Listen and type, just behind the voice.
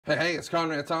Hey, it's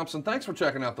Conrad Thompson. Thanks for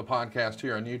checking out the podcast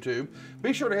here on YouTube.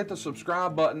 Be sure to hit the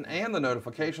subscribe button and the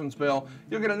notifications bell.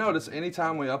 You'll get a notice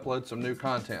anytime we upload some new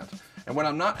content. And when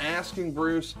I'm not asking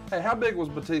Bruce, hey, how big was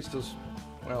Batista's?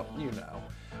 Well, you know.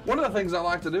 One of the things I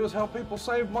like to do is help people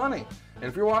save money. And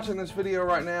if you're watching this video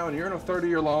right now and you're in a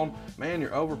 30-year loan, man,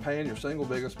 you're overpaying your single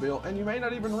biggest bill and you may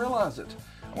not even realize it.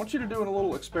 I want you to do a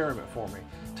little experiment for me.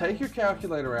 Take your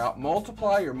calculator out,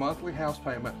 multiply your monthly house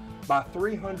payment by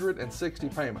 360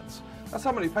 payments. That's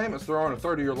how many payments there are on a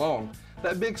 30-year loan.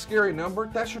 That big scary number,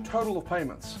 that's your total of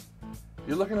payments.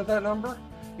 You're looking at that number?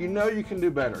 You know you can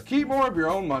do better. Keep more of your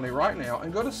own money right now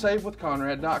and go to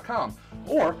savewithconrad.com.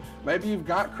 Or maybe you've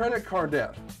got credit card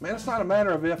debt. Man, it's not a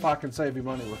matter of if I can save you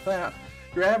money with that.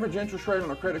 Your average interest rate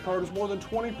on a credit card is more than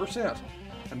 20%.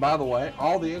 And by the way,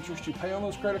 all the interest you pay on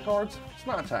those credit cards, it's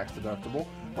not tax deductible.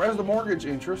 Whereas the mortgage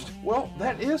interest, well,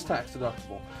 that is tax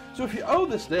deductible. So if you owe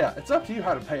this debt, it's up to you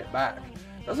how to pay it back.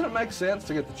 Doesn't it make sense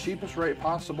to get the cheapest rate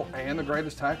possible and the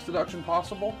greatest tax deduction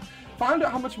possible? Find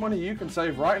out how much money you can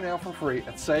save right now for free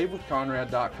at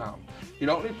savewithconrad.com. You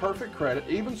don't need perfect credit.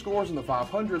 Even scores in the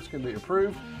 500s can be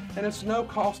approved, and it's no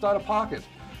cost out of pocket.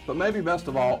 But maybe best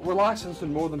of all, we're licensed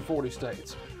in more than 40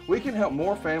 states. We can help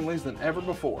more families than ever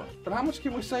before. But how much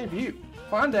can we save you?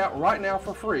 Find out right now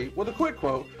for free with a quick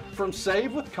quote from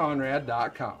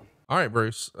savewithconrad.com. All right,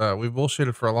 Bruce, we've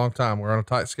bullshitted for a long time. We're on a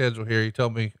tight schedule here. You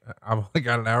told me I've only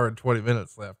got an hour and 20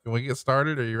 minutes left. Can we get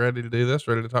started? Are you ready to do this?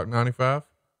 Ready to talk 95?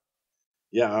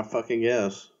 Yeah, I fucking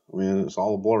guess. I mean, it's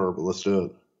all a blur, but let's do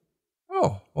it.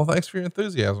 Oh, well, thanks for your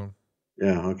enthusiasm.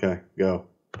 Yeah. Okay. Go.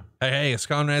 Hey, it's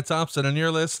Conrad Thompson and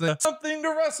you're listening to Something to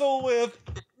Wrestle with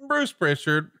Bruce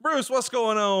Prichard. Bruce, what's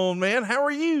going on, man? How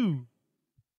are you?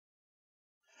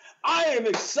 I am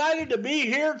excited to be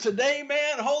here today,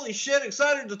 man. Holy shit.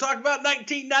 Excited to talk about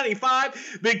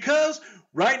 1995 because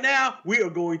right now we are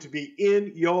going to be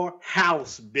in your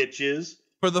house, bitches.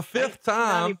 For the fifth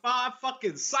time. 95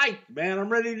 fucking psyched, man. I'm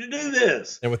ready to do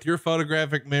this. And with your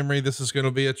photographic memory, this is going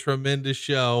to be a tremendous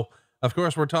show. Of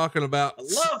course, we're talking about. I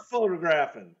love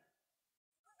photographing.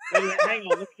 Hang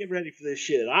on, let's get ready for this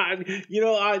shit.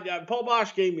 Paul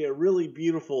Bosch gave me a really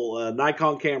beautiful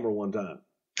Nikon camera one time.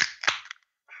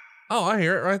 Oh, I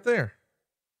hear it right there.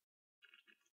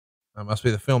 That must be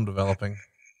the film developing.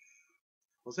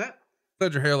 What's that?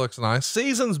 Said your hair looks nice.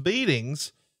 Seasons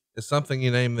Beatings is something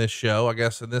you name this show. I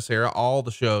guess in this era, all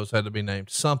the shows had to be named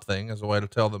something as a way to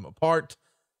tell them apart.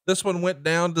 This one went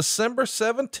down December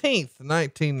 17th,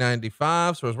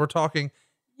 1995. So as we're talking,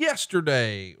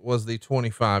 yesterday was the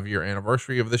 25-year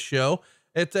anniversary of the show.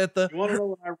 It's at the. You want to know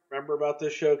what I remember about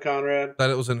this show, Conrad? That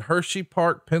it was in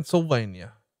Hersheypark,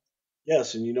 Pennsylvania.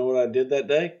 Yes, and you know what I did that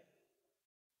day?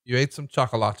 You ate some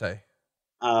chocolate.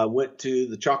 I went to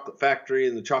the chocolate factory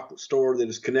and the chocolate store that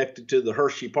is connected to the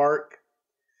Hersheypark.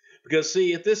 Because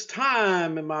see, at this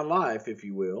time in my life, if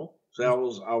you will, so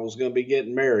I was going to be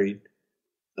getting married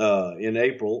in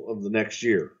April of the next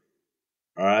year.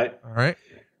 All right.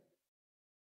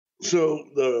 So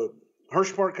the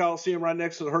Hersheypark Coliseum right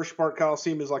next to the Hersheypark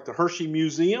Coliseum is like the Hershey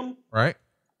Museum. Right.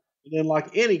 And then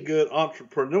like any good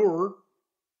entrepreneur,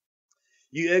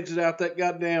 you exit out that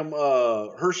goddamn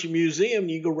Hershey Museum,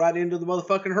 you go right into the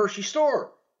motherfucking Hershey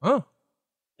store. Oh.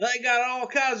 They got all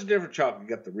kinds of different chocolate.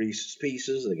 They got the Reese's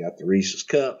Pieces. They got the Reese's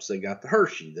Cups. They got the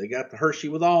Hershey. They got the Hershey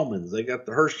with almonds. They got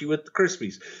the Hershey with the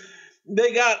Krispies.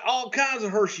 They got all kinds of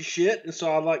Hershey shit. And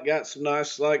so I got some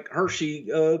nice Hershey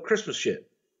Christmas shit.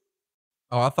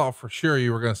 Oh, I thought for sure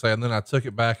you were going to say, and then I took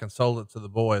it back and sold it to the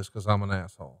boys because I'm an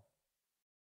asshole.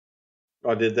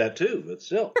 I did that too, but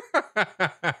still.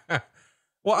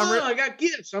 Well, I got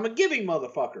gifts. I'm a giving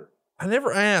motherfucker. I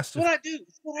never asked. That's what I do.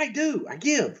 That's what I do. I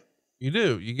give. You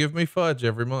do. You give me fudge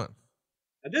every month.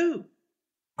 I do.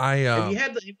 Have you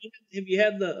had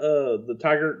the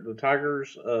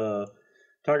tiger's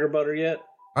tiger butter yet?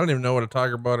 I don't even know what a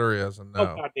tiger butter is. And no.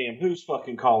 Oh goddamn! Who's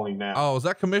fucking calling now? Oh, is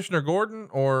that Commissioner Gordon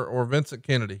or Vincent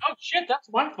Kennedy? Oh shit! That's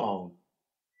my phone.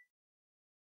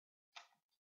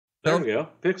 There we go.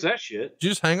 Fix that shit. Did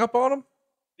you just hang up on him?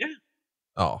 Yeah.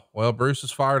 Oh well, Bruce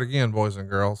is fired again, boys and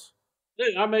girls.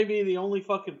 Dude, I may be the only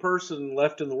fucking person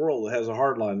left in the world that has a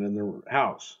hardline in their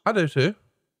house. I do too.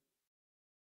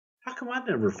 How come I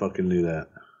never fucking knew that?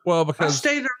 Well, because I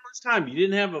stayed there all this time. You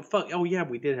didn't have a Oh yeah,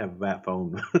 we did have a bat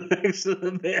phone next to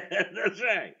the bed. That's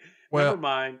right. Well, never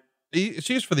mind. It's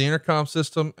used for the intercom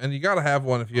system, and you got to have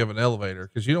one if you have an elevator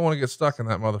because you don't want to get stuck in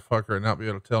that motherfucker and not be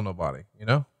able to tell nobody. You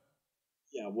know?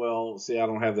 Yeah. Well, see, I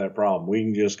don't have that problem. We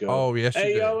can just go. Oh yes, hey,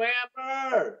 you do. Yo,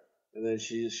 Amber. And then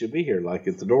she'll be here like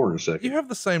at the door in a second. You have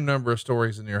the same number of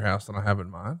stories in your house than I have in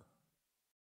mine.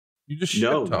 You just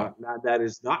no, that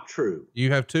is not true.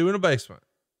 You have 2 in a basement.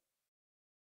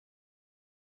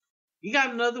 You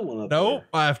got another one up Nope,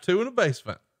 there. I have two in the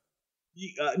basement.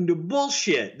 No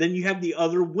bullshit. Then you have the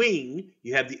other wing.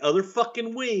 You have the other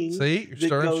fucking wing. See, you're that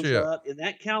stirring goes shit. up, and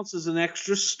that counts as an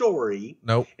extra story.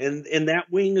 Nope. And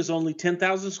that wing is only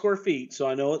 10,000 square feet, so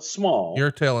I know it's small. You're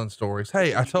telling stories.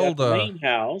 Hey, I told the main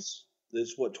house.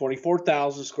 That's what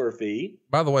 24,000 square feet.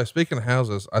 By the way, speaking of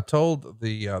houses, I told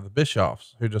the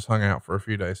Bischoffs who just hung out for a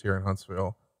few days here in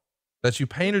Huntsville that you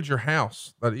painted your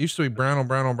house, that it used to be brown on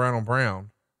brown on brown on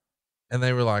brown. And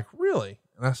they were like, really?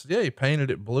 And I said, yeah, you painted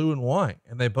it blue and white.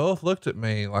 And they both looked at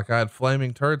me like I had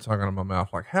flaming turds hung on my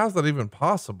mouth. Like, how's that even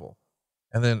possible?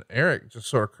 And then Eric just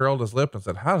sort of curled his lip and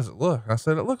said, how does it look? I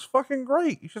said, it looks fucking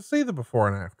great. You should see the before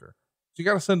and after. So you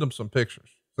got to send them some pictures,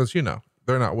 since, you know,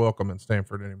 they're not welcome in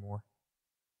Stanford anymore.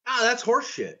 Ah, that's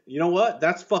horseshit. You know what?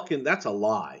 That's a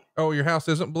lie. Oh, your house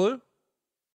isn't blue?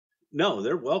 No,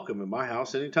 they're welcome in my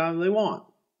house anytime they want.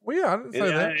 Well, yeah, I didn't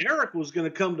say that. Eric was going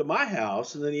to come to my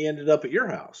house, and then he ended up at your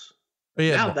house.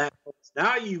 Yeah.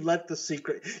 Now you let the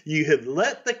secret. You have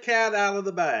let the cat out of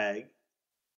the bag,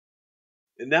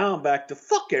 and now I'm back to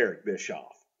fuck Eric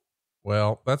Bischoff.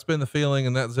 Well, that's been the feeling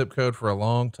in that zip code for a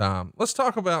long time. Let's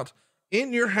talk about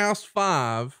In Your House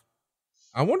 5.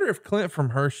 I wonder if Clint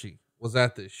from Hershey was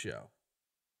at this show.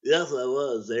 Yes, I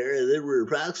was there. There were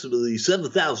approximately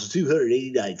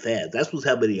 7,289 fans. That's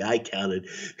how many I counted.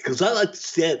 Because I like to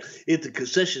stand at the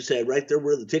concession stand right there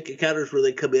where the ticket counters where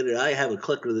they come in, and I have a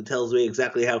clicker that tells me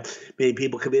exactly how many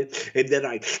people come in. And then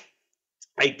I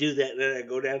do that, and then I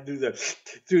go down through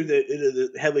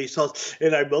the how many sauce,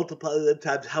 and I multiply them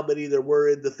times how many there were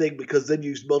in the thing, because then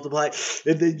you multiply,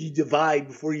 and then you divide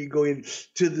before you go in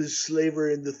to the slaver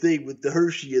in the thing with the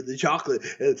Hershey and the chocolate.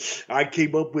 And I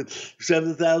came up with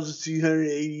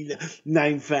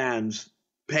 7,289 fans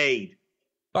paid.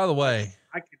 By the way,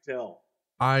 I can tell.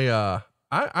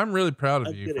 I'm really proud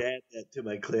of you. I'm gonna add that to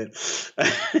my Clint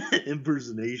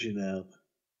impersonation now.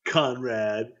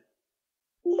 Conrad.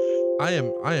 I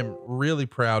am really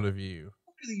proud of you.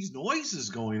 What are these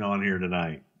noises going on here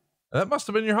tonight? That must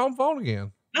have been your home phone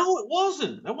again. No, it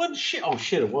wasn't. That wasn't shit. Oh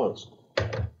shit, it was.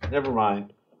 Never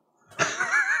mind. It's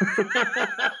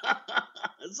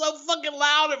so fucking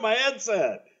loud in my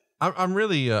headset. I'm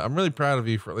really proud of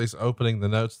you for at least opening the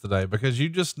notes today, because you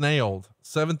just nailed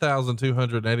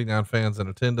 7,289 fans in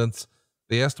attendance.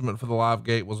 The estimate for the live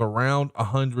gate was around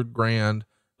 $100,000.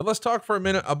 But let's talk for a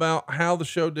minute about how the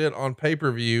show did on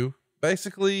pay-per-view.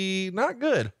 Basically not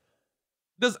good. It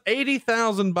does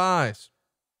 80,000 buys,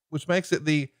 which makes it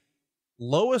the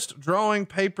lowest drawing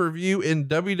pay-per-view in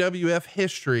WWF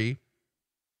history.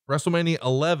 WrestleMania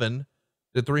 11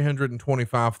 did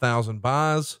 325,000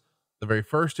 buys. The very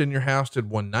first In Your House did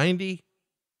 190.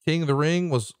 King of the Ring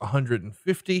was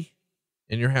 150.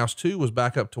 In Your House 2 was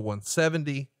back up to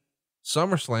 170.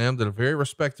 SummerSlam did a very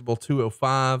respectable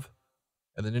 205.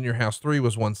 And then In Your House 3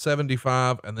 was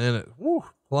 175. And then it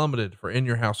plummeted for In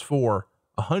Your House 4,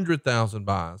 100,000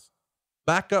 buys.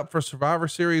 Back up for Survivor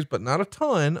Series, but not a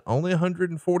ton, only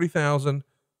 140,000.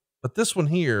 But this one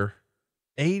here,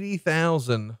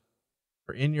 80,000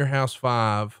 for In Your House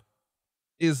 5.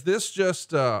 Is this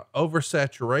just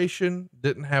oversaturation?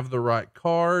 Didn't have the right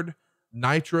card?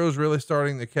 Nitro's really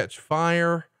starting to catch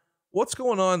fire? What's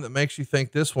going on that makes you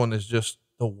think this one is just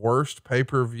the worst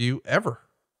pay-per-view ever?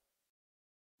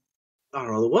 I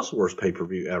don't know. It was the worst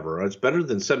pay-per-view ever. It's better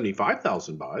than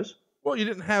 75,000 buys. Well, you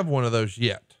didn't have one of those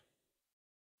yet.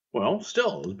 Well,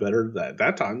 still, it was better at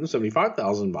that time than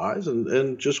 75,000 buys.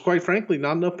 And just quite frankly,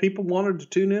 not enough people wanted to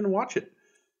tune in and watch it.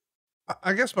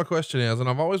 I guess my question is, and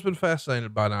I've always been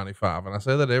fascinated by 95, and I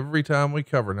say that every time we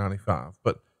cover 95,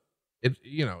 but it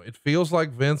feels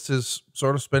like Vince is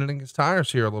sort of spinning his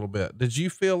tires here a little bit. Did you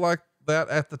feel like that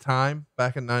at the time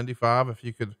back in 95? If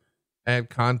you could add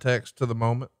context to the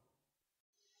moment.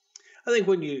 I think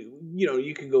when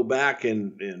you can go back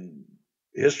and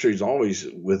history is always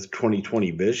with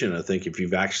 20/20 vision. I think if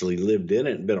you've actually lived in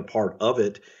it and been a part of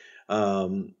it,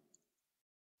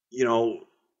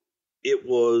 it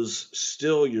was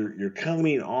still, you're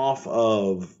coming off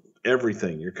of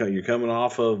everything. You're coming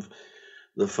off of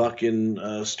the fucking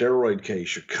steroid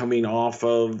case. You're coming off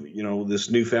of,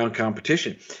 this newfound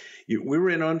competition. We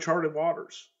were in uncharted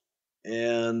waters,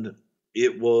 and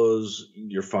it was,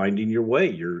 you're finding your way,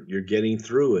 you're getting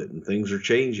through it, and things are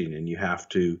changing, and you have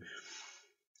to,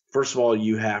 first of all,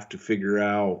 you have to figure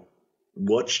out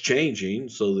what's changing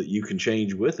so that you can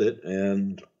change with it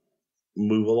and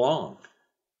move along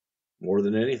more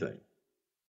than anything.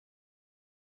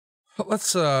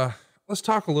 Let's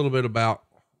talk a little bit about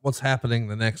what's happening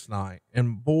the next night.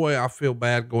 And boy, I feel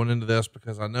bad going into this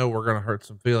because I know we're going to hurt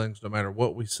some feelings no matter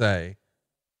what we say.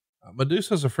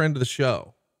 Medusa's a friend of the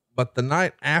show, But the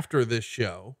night after this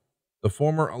show, the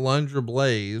former Alundra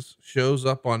Blaze shows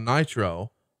up on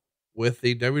Nitro with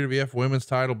the WWF women's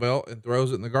title belt and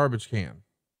throws it in the garbage can.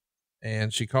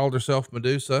 And she called herself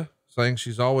Medusa, saying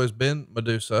she's always been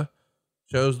Medusa,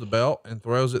 shows the belt and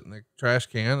throws it in the trash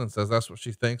can and says that's what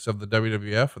she thinks of the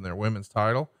WWF and their women's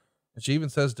title. And she even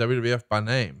says WWF by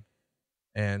name.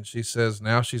 And she says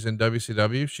now she's in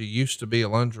WCW. She used to be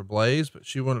Alundra Blaze, but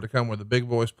she wanted to come where the big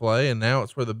boys play. And now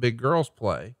it's where the big girls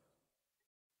play,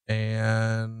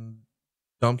 and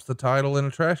dumps the title in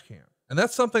a trash can. And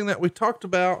that's something that we talked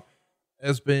about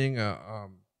as being a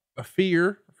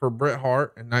fear for Bret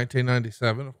Hart in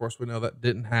 1997. Of course, we know that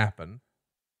didn't happen,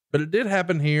 but it did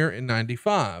happen here in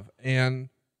 95. And,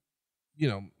 you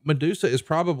know, Medusa is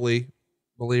probably,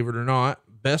 believe it or not,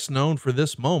 best known for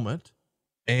this moment.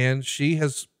 And she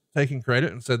has taken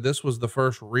credit and said this was the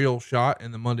first real shot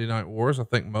in the Monday Night Wars. I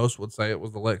think most would say it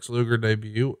was the Lex Luger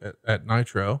debut at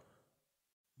Nitro,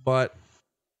 but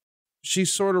she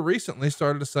sort of recently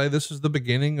started to say this is the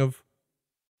beginning of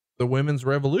the women's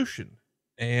revolution.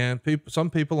 And some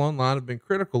people online have been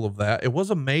critical of that. It was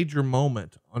a major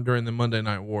moment during the Monday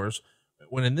Night Wars,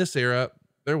 when in this era,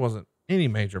 there wasn't any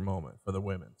major moment for the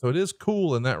women. So it is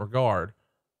cool in that regard.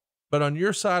 But on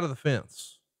your side of the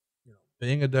fence, you know,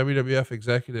 being a WWF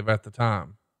executive at the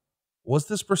time, was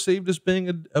this perceived as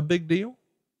being a big deal?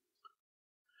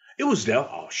 It was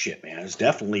oh shit, man. It's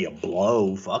definitely a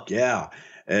blow. Fuck yeah.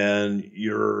 And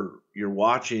you're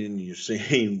watching, you're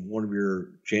seeing one of your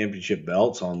championship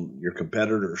belts on your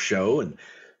competitor's show and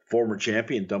former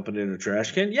champion dumping it in a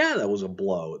trash can. Yeah, that was a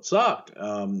blow. It sucked.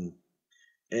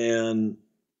 And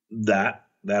that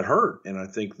hurt. And I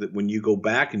think that when you go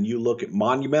back and you look at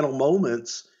monumental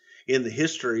moments in the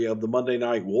history of the Monday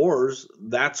Night Wars,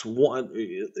 that's one.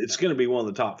 It's going to be one of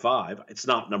the top 5. It's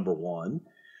not number 1.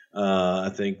 I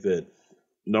think that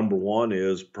number 1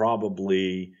 is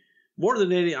probably more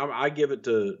than any. I give it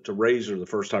to Razor the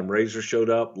first time Razor showed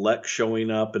up, Lex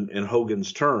showing up, and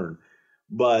Hogan's turn.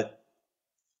 But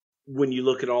when you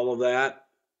look at all of that,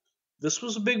 this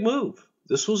was a big move.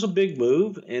 This was a big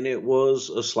move, and it was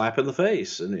a slap in the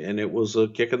face, and it was a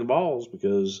kick in the balls,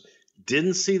 because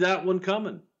didn't see that one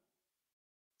coming.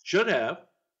 Should have,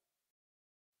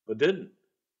 but didn't.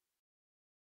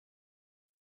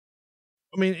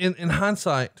 I mean, in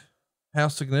hindsight, how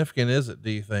significant is it, do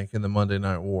you think, in the Monday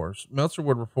Night Wars? Meltzer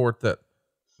would report that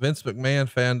Vince McMahon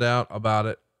found out about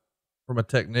it from a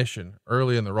technician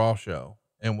early in the Raw show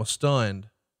and was stunned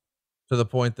to the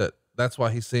point that that's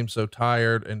why he seemed so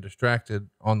tired and distracted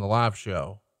on the live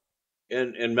show.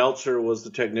 And Meltzer was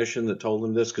the technician that told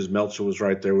him this, because Meltzer was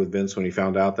right there with Vince when he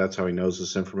found out. That's how he knows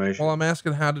this information. Well, I'm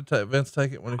asking, how did Vince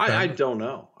take it when he found I it? don't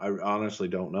know. I honestly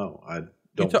don't know. I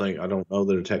don't know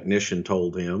that a technician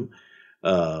told him.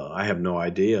 I have no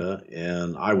idea,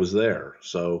 and I was there.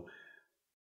 So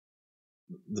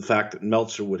the fact that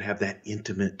Meltzer would have that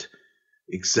intimate,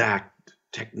 exact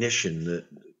technician that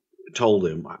told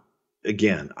him,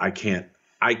 again, I can't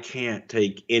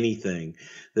take anything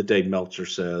that Dave Meltzer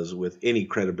says with any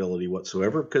credibility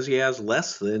whatsoever, because he has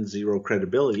less than zero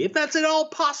credibility. If that's at all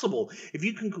possible, if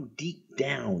you can go deep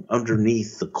down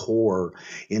underneath the core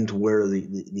into where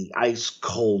the ice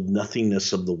cold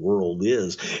nothingness of the world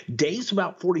is, Dave's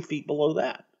about 40 feet below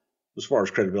that as far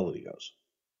as credibility goes.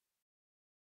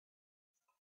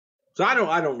 So I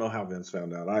don't know how Vince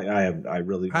found out. I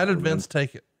really don't. How did Vince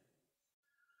take it?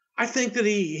 I think that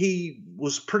he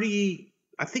was pretty.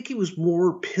 I think he was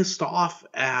more pissed off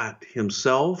at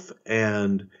himself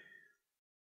and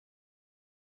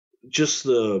just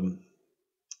do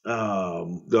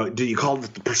you call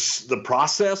it the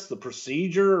process, the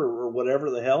procedure, or whatever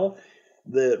the hell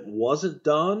that wasn't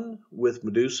done with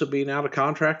Medusa being out of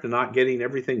contract and not getting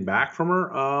everything back from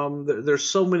her? There's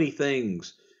so many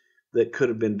things that could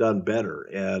have been done better,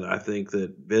 and I think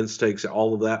that Vince takes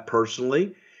all of that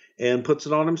personally and puts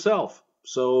it on himself.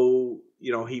 So,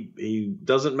 you know, he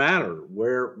doesn't matter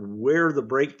where the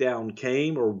breakdown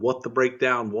came or what the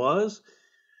breakdown was.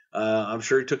 I'm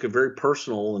sure he took it very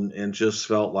personal and just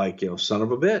felt like, you know, son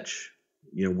of a bitch,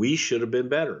 you know, we should have been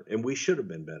better, and we should have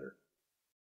been better.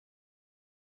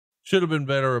 Should have been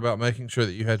better about making sure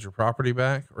that you had your property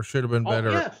back, or should have been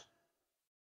better. Yes.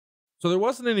 So there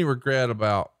wasn't any regret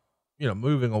about, you know,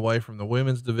 moving away from the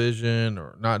women's division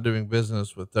or not doing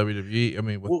business with WWE. I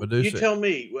mean, with Medusa. You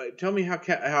tell me how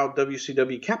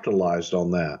WCW capitalized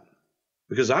on that,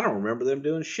 because I don't remember them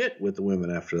doing shit with the women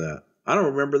after that. I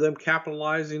don't remember them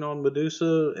capitalizing on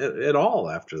Medusa at all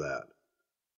after that.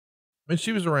 I mean,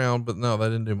 she was around, but no, they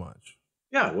didn't do much.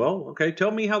 Yeah. Well, okay.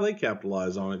 Tell me how they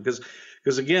capitalized on it.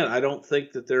 Because again, I don't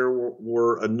think that there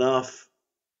were enough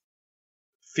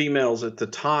females at the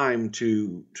time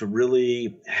to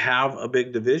really have a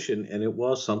big division, and it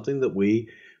was something that we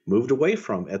moved away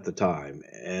from at the time.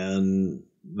 And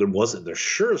there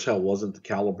sure as hell wasn't the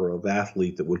caliber of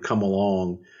athlete that would come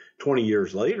along 20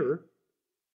 years later.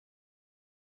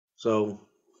 So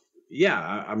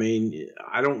yeah, I mean,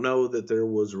 I don't know that there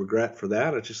was regret for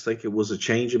that. I just think it was a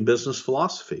change in business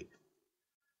philosophy.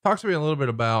 Talk to me a little bit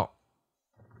about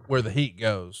where the heat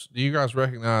goes. Do you guys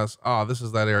recognize, this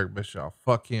is that Eric Bischoff,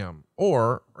 fuck him?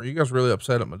 Or are you guys really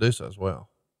upset at Medusa as well?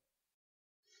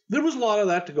 There was a lot of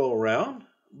that to go around,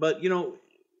 but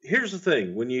here's the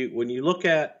thing. When you look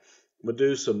at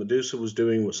Medusa was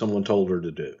doing what someone told her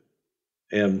to do,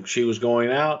 and she was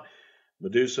going out.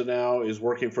 Medusa now is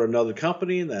working for another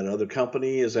company, and that other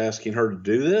company is asking her to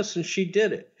do this, and she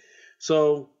did it.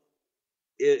 So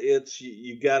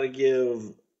you got to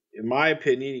give, in my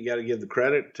opinion, you got to give the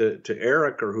credit to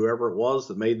Eric or whoever it was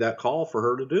that made that call for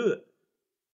her to do it.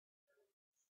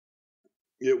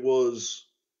 It was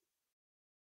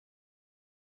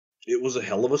a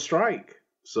hell of a strike.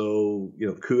 So,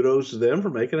 kudos to them for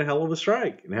making a hell of a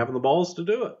strike and having the balls to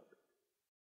do it.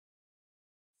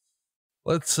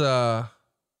 Let's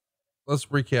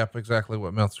recap exactly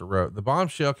what Meltzer wrote. The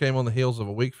bombshell came on the heels of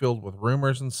a week filled with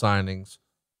rumors and signings.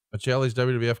 Michelle's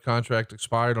WWF contract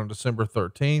expired on December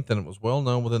 13th, and it was well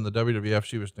known within the WWF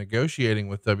she was negotiating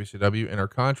with WCW, and her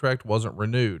contract wasn't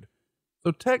renewed.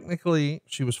 So technically,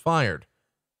 she was fired.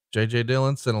 J.J.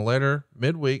 Dillon sent a letter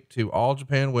midweek to All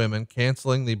Japan Women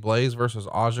canceling the Blaze versus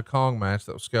Aja Kong match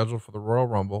that was scheduled for the Royal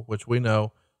Rumble, which we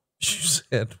know she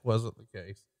said wasn't the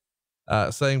case.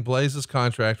 Saying Blaze's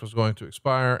contract was going to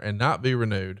expire and not be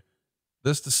renewed.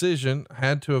 This decision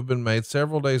had to have been made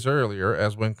several days earlier,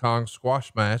 as when Kong's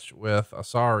squash match with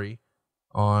Asari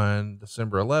on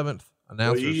December 11th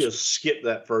announcers. Well, you just skipped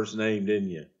that first name,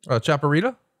 didn't you?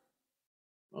 Chaparita.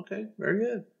 Okay. Very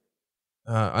good.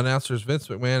 Announcers Vince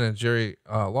McMahon and Jerry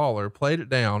Lawler played it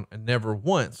down and never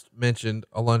once mentioned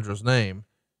Alundra's name,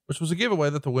 which was a giveaway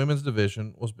that the women's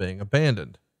division was being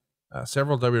abandoned.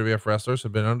 Several WWF wrestlers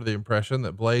had been under the impression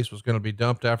that Blaze was going to be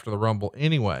dumped after the Rumble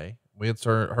anyway. We had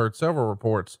heard several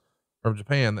reports from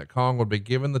Japan that Kong would be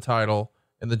given the title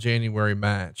in the January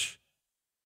match.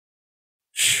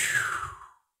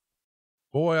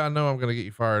 Boy, I know I'm going to get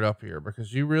you fired up here,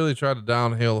 because you really tried to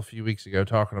downhill a few weeks ago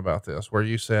talking about this, where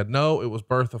you said, no, it was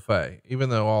Bertha Faye, even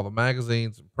though all the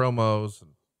magazines and promos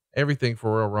and everything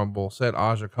for Royal Rumble said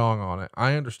Aja Kong on it.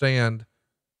 I understand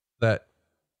that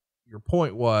your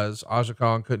point was Aja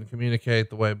Kong couldn't communicate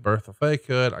the way Bertha Faye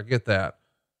could. I get that,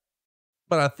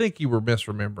 but I think you were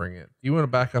misremembering it. You want to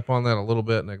back up on that a little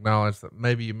bit and acknowledge that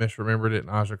maybe you misremembered it and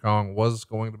Aja Kong was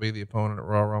going to be the opponent at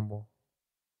Royal Rumble?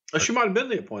 She might have been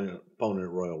the opponent at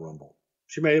Royal Rumble.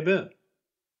 She may have been.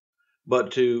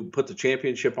 But to put the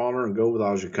championship on her and go with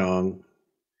Aja Kong,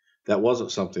 that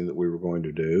wasn't something that we were going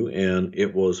to do. And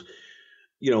it was,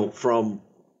 from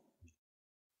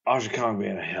Aja Kong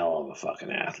being a hell of a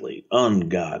fucking athlete,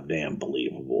 ungoddamn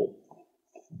believable.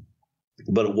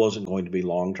 But it wasn't going to be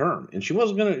long term, and she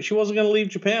wasn't gonna leave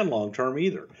Japan long term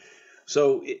either.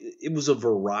 So it was a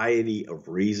variety of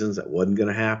reasons that wasn't going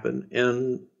to happen.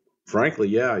 And frankly,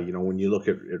 yeah, when you look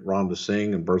at Rhonda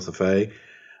Singh and Bertha Faye,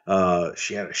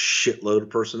 she had a shitload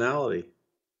of personality,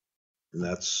 and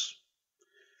that's,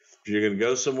 if you're going to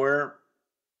go somewhere,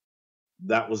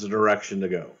 that was the direction to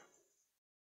go.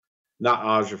 Not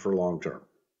Aja for long term.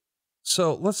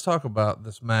 So let's talk about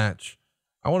this match.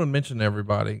 I want to mention to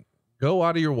everybody, go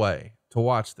out of your way to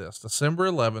watch this. December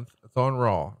 11th, it's on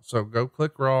Raw. So go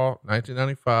click Raw,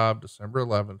 1995, December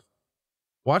 11th.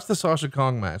 Watch the Aja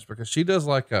Kong match, because she does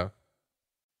like a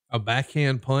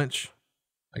backhand punch,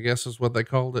 I guess is what they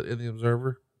called it in the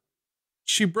Observer.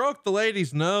 She broke the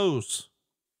lady's nose.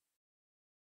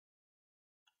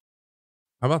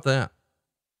 How about that?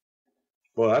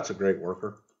 Well, that's a great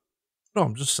worker. No,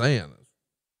 I'm just saying,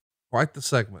 quite the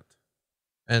segment.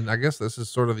 And I guess this is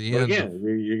sort of the end. Again,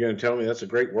 you're going to tell me that's a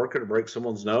great worker to break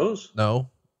someone's nose? No,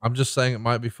 I'm just saying it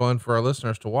might be fun for our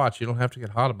listeners to watch. You don't have to get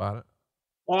hot about it.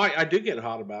 Well, I do get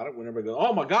hot about it when everybody goes,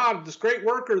 "Oh my God, this great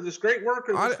worker, this great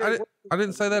worker." I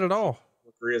didn't say that at all.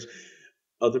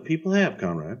 Other people have,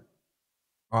 Conrad.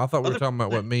 Oh, I thought we were talking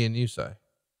about what me and you say.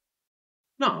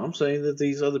 No, I'm saying that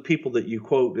these other people that you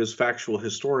quote as factual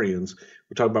historians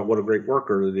were talking about what a great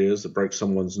worker it is that breaks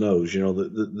someone's nose.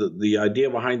 The idea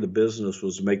behind the business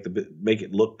was to make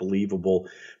it look believable,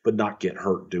 but not get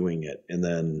hurt doing it. And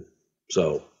then,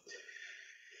 so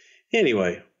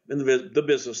anyway, and the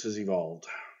business has evolved.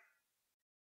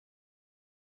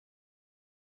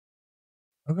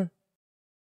 Okay.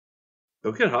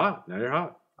 Don't get hot. Now you're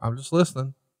hot. I'm just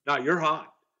listening. Now you're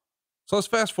hot. So let's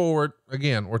fast forward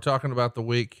again. We're talking about the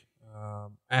week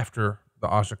after the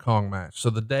Asha Kong match. So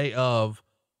the day of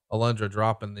Alundra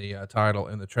dropping the title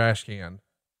in the trash can,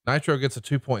 Nitro gets a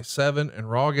 2.7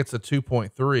 and Raw gets a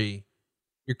 2.3.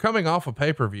 You're coming off a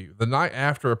pay-per-view the night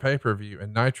after a pay-per-view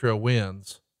and Nitro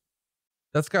wins.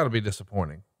 That's got to be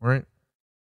disappointing, right?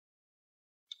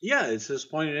 Yeah, it's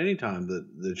disappointing anytime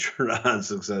that you're not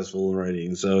successful in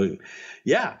ratings. So,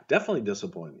 yeah, definitely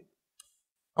disappointing.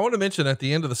 I want to mention at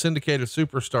the end of the syndicated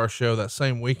Superstar show that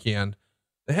same weekend,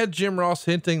 they had Jim Ross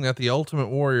hinting that the Ultimate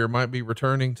Warrior might be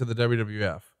returning to the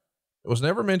WWF. It was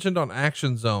never mentioned on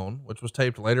Action Zone, which was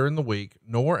taped later in the week,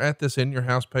 nor at this In Your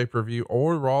House pay-per-view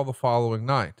or Raw the following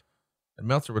night. And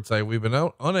Meltzer would say, we've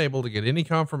been unable to get any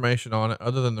confirmation on it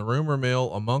other than the rumor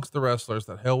mill amongst the wrestlers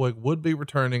that Hellwig would be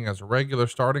returning as a regular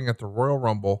starting at the Royal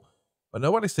Rumble, but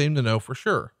nobody seemed to know for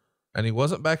sure. And he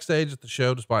wasn't backstage at the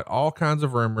show despite all kinds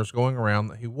of rumors going around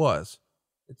that he was.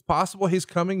 It's possible he's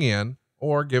coming in,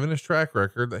 or given his track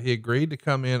record, that he agreed to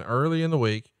come in early in the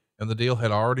week and the deal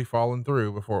had already fallen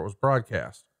through before it was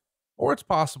broadcast. Or it's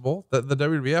possible that the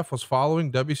WWF was following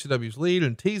WCW's lead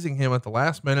and teasing him at the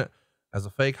last minute as a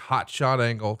fake hot shot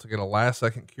angle to get a last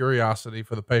second curiosity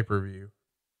for the pay-per-view.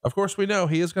 Of course, we know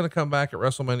he is going to come back at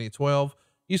WrestleMania 12.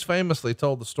 He's famously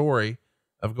told the story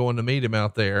of going to meet him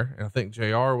out there. And I think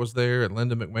JR was there and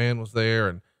Linda McMahon was there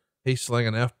and he's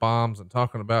slinging F-bombs and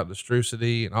talking about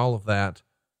Destrucity and all of that.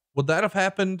 Would that have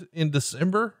happened in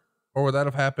December or would that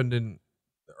have happened in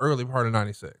the early part of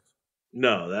 96?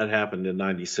 No, that happened in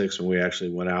 96 when we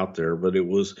actually went out there, but it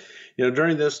was,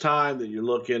 during this time that you're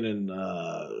looking and,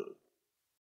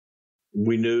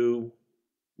 we knew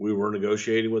we were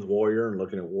negotiating with Warrior and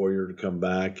looking at Warrior to come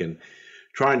back and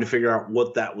trying to figure out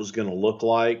what that was going to look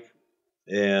like.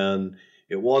 And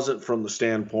it wasn't from the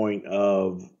standpoint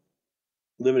of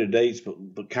limited dates,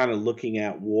 but kind of looking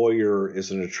at Warrior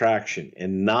as an attraction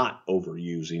and not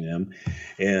overusing him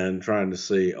and trying to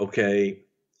see, okay,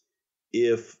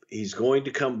 if he's going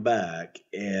to come back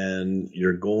and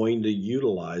you're going to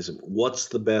utilize him, what's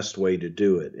the best way to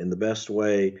do it? And the best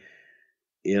way,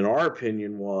 in our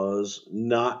opinion, was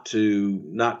not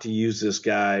to use this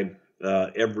guy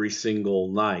every single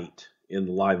night in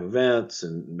the live events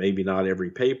and maybe not every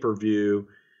pay-per-view,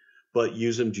 but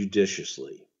use him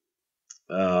judiciously.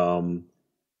 And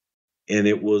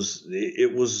it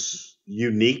was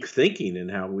unique thinking in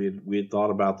how we had thought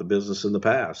about the business in the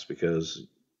past, because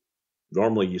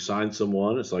normally you sign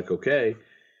someone, it's like, okay,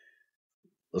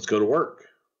 let's go to work.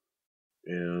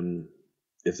 And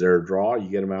if they're a draw, you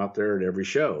get them out there at every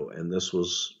show. And this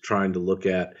was trying to look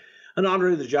at an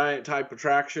Andre the Giant type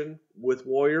attraction with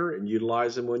Warrior and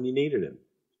utilize him when you needed him.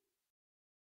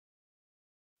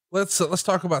 Let's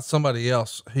talk about somebody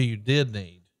else who you did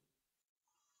need.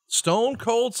 Stone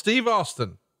Cold Steve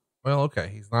Austin. Well,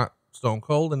 okay, he's not Stone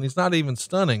Cold and he's not even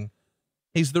stunning.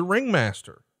 He's the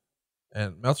ringmaster.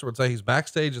 And Meltzer would say he's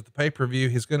backstage at the pay-per-view.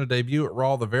 He's going to debut at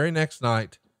Raw the very next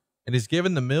night. And he's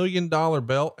given the $1 million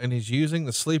belt and he's using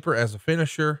the sleeper as a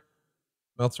finisher.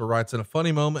 Meltzer writes, in a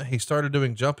funny moment, he started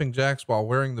doing jumping jacks while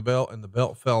wearing the belt and the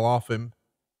belt fell off him.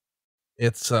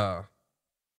 It's an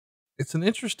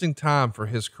interesting time for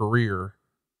his career.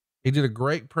 He did a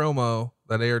great promo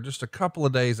that aired just a couple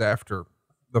of days after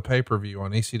the pay-per-view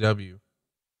on ECW,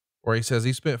 where he says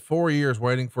he spent 4 years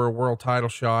waiting for a world title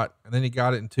shot. And then he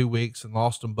got it in 2 weeks and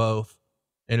lost them both,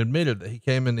 and admitted that he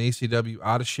came into ECW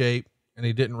out of shape and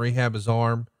he didn't rehab his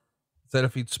arm. Said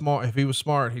if he was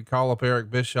smart, he'd call up Eric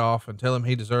Bischoff and tell him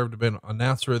he deserved to be an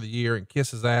announcer of the year and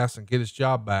kiss his ass and get his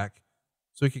job back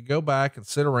so he could go back and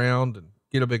sit around and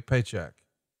get a big paycheck,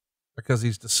 because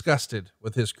he's disgusted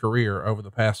with his career over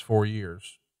the past 4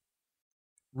 years.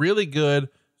 Really good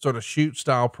sort of shoot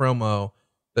style promo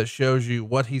that shows you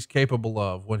what he's capable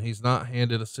of when he's not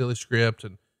handed a silly script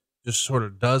and just sort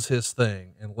of does his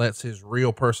thing and lets his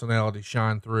real personality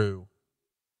shine through.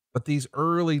 But these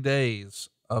early days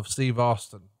of Steve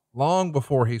Austin, long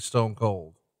before he's Stone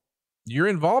Cold, you're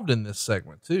involved in this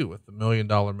segment too, with the $1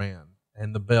 Million Man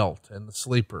and the belt and the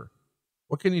sleeper.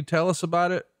 What can you tell us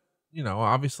about it?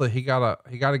 Obviously he got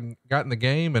in the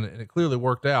game and it clearly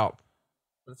worked out,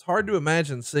 but it's hard to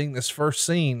imagine seeing this first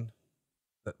scene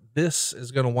that this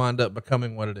is going to wind up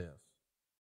becoming what it is.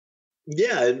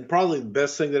 Yeah. And probably the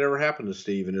best thing that ever happened to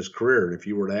Steve in his career. And if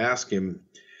you were to ask him,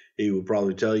 he would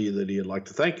probably tell you that he'd like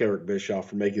to thank Eric Bischoff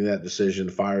for making that decision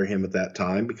to fire him at that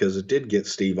time, because it did get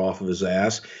Steve off of his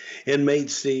ass and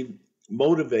made Steve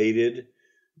motivated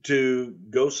to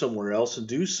go somewhere else and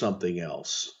do something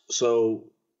else.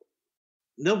 So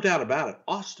no doubt about it,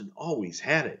 Austin always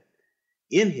had it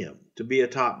in him to be a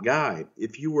top guy.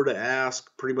 If you were to ask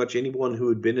pretty much anyone who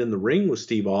had been in the ring with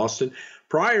Steve Austin,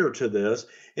 prior to this,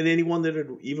 and anyone that had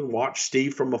even watched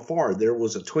Steve from afar, there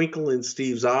was a twinkle in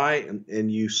Steve's eye,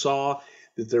 and you saw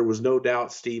that there was no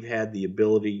doubt Steve had the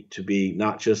ability to be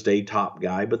not just a top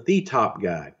guy, but the top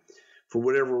guy. For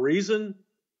whatever reason,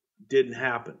 didn't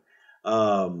happen.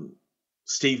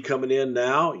 Steve coming in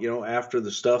now, after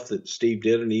the stuff that Steve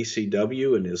did in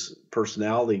ECW and his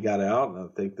personality got out, and I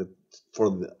think that for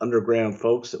the underground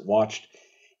folks that watched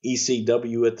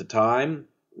ECW at the time,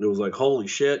 it was like, holy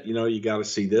shit, you got to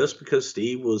see this, because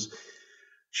Steve was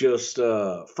just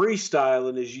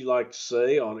freestyling, as you like to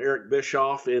say, on Eric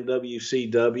Bischoff in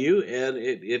WCW, and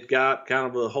it got kind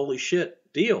of a holy shit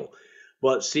deal.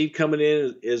 But Steve coming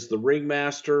in as the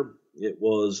ringmaster, it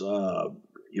was, a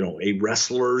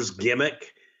wrestler's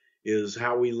gimmick is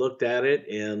how we looked at it,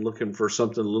 and looking for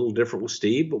something a little different with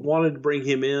Steve, but wanted to bring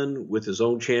him in with his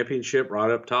own championship right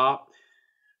up top.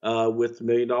 With the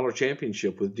 $1 Million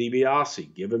Championship with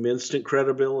DiBiase, give him instant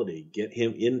credibility, get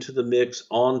him into the mix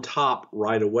on top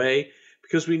right away,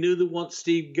 because we knew that once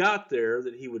Steve got there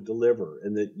that he would deliver,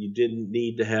 and that you didn't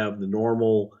need to have the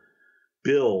normal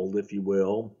build, if you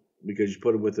will, because you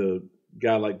put him with a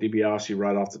guy like DiBiase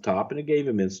right off the top, and it gave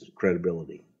him instant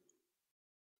credibility.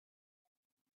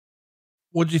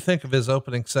 What'd you think of his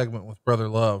opening segment with Brother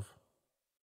Love?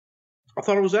 I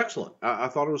thought it was excellent. I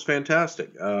thought it was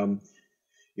fantastic.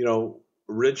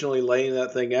 Originally laying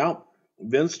that thing out,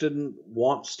 Vince didn't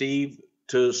want Steve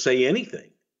to say anything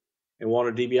and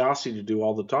wanted DiBiase to do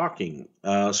all the talking.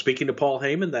 Speaking to Paul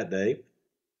Heyman that day,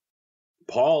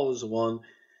 Paul is the one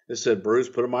that said, Bruce,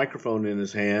 put a microphone in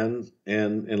his hand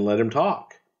and let him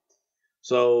talk.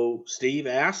 So Steve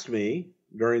asked me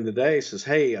during the day, says,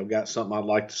 hey, I've got something I'd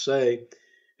like to say.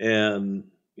 And,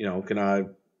 can I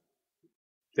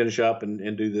finish up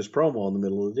and do this promo in the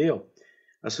middle of the deal?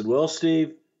 I said, well,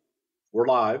 Steve, we're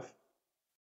live.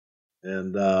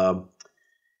 And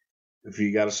if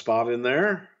you got a spot in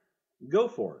there, go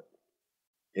for it.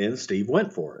 And Steve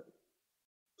went for it.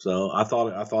 So I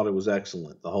thought it was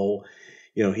excellent. The whole,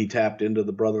 he tapped into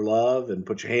the Brother Love and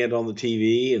put your hand on the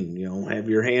TV and, have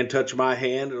your hand touch my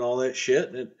hand and all that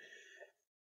shit. And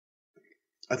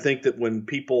I think that when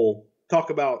people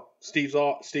talk about Steve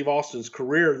Austin's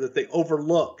career, that they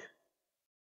overlook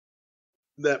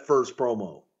that first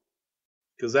promo,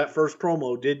 because that first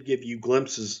promo did give you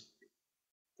glimpses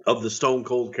of the Stone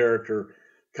Cold character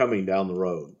coming down the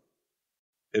road,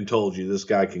 and told you this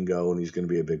guy can go and he's going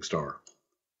to be a big star.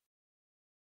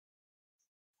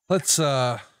 Let's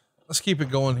keep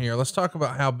it going here. Let's talk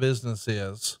about how business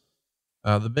is.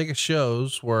 The biggest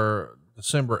shows were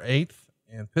December 8th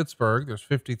in Pittsburgh. There's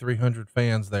 5,300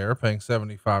 fans there paying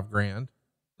 $75,000.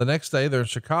 The next day they're in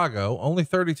Chicago, only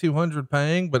 3,200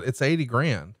 paying, but it's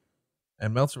 $80,000.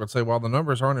 And Meltzer would say, while the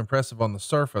numbers aren't impressive on the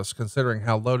surface, considering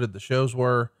how loaded the shows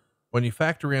were, when you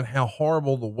factor in how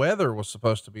horrible the weather was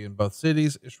supposed to be in both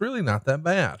cities, it's really not that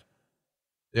bad.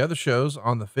 The other shows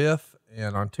on the 5th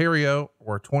in Ontario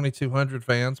were 2,200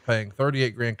 fans paying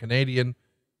 $38,000 Canadian,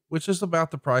 which is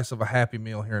about the price of a Happy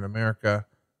Meal here in America.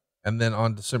 And then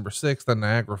on December 6th in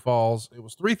Niagara Falls, it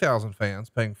was 3,000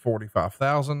 fans paying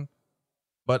 $45,000.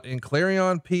 But in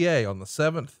Clarion, PA on the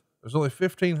 7th, there's only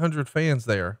 1,500 fans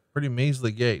there. Pretty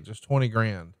measly gate, just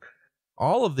 $20,000.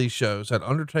 All of these shows had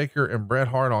Undertaker and Bret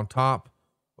Hart on top,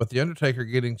 with the Undertaker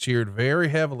getting cheered very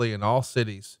heavily in all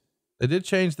cities. They did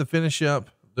change the finish up,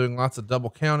 doing lots of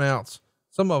double countouts,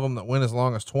 some of them that went as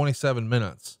long as 27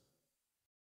 minutes.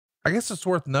 I guess it's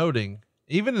worth noting,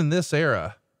 even in this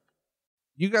era,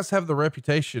 you guys have the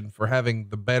reputation for having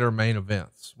the better main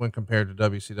events when compared to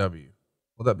WCW.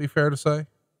 Will that be fair to say?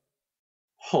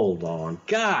 Hold on.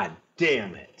 God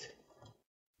damn it.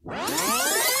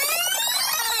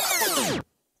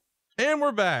 And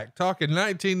we're back talking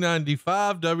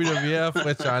 1995 WWF,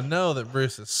 which I know that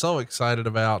Bruce is so excited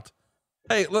about.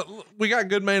 Hey, look, we got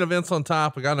good main events on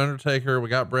top. We got Undertaker. We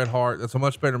got Bret Hart. That's a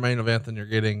much better main event than you're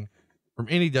getting from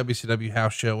any WCW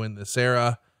house show in this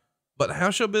era, but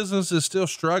house show business is still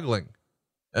struggling.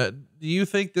 Do you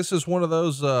think this is one of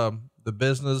those, the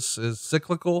business is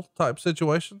cyclical type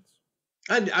situations?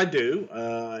 I do.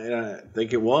 And I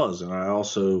think it was. And I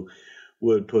also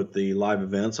would put the live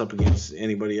events up against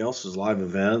anybody else's live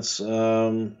events,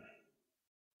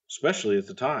 especially at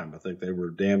the time. I think they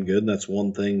were damn good. And that's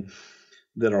one thing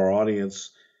that our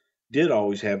audience did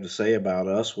always have to say about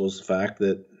us, was the fact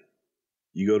that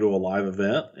you go to a live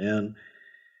event and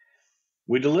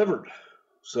we delivered.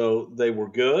 So they were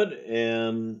good.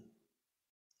 And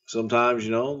sometimes,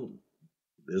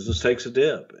 business takes a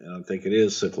dip, and I think it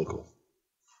is cyclical.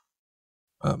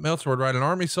 Meltzer would write, an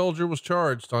Army soldier was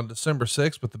charged on December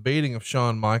 6th with the beating of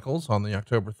Shawn Michaels on the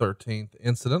October 13th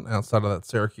incident outside of that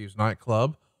Syracuse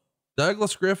nightclub.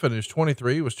 Douglas Griffin, who's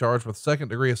 23, was charged with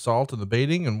second-degree assault in the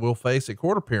beating and will face a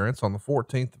court appearance on the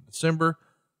 14th of December.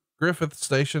 Griffith,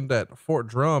 stationed at Fort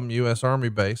Drum U.S. Army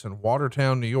Base in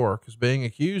Watertown, New York, is being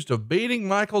accused of beating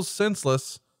Michaels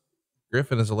senseless.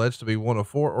 Griffin is alleged to be one of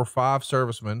 4 or 5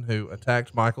 servicemen who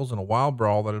attacked Michaels in a wild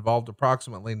brawl that involved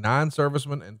approximately 9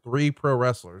 servicemen and 3 pro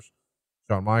wrestlers,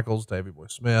 Shawn Michaels, Davey Boy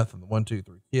Smith, and the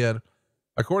 1-2-3 Kid.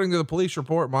 According to the police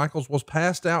report, Michaels was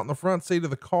passed out in the front seat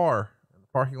of the car in the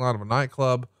parking lot of a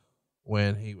nightclub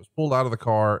when he was pulled out of the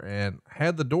car and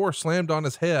had the door slammed on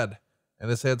his head, and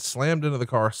his head slammed into the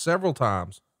car several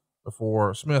times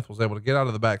before Smith was able to get out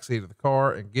of the back seat of the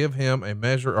car and give him a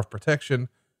measure of protection.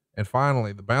 And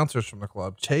finally, the bouncers from the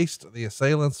club chased the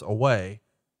assailants away.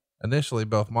 Initially,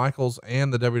 both Michaels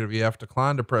and the WWF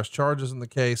declined to press charges in the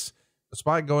case,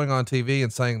 despite going on TV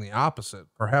and saying the opposite,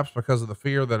 perhaps because of the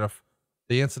fear that if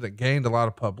the incident gained a lot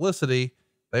of publicity,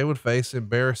 they would face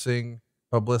embarrassing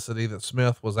publicity that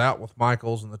Smith was out with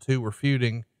Michaels and the two were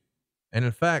feuding, and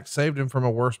in fact saved him from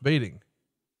a worse beating.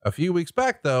 A few weeks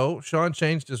back, though, Shawn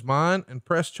changed his mind and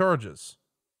pressed charges.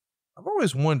 I've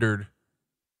always wondered,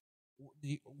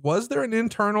 was there an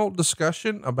internal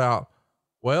discussion about,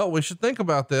 well, we should think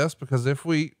about this because if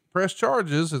we press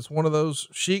charges, it's one of those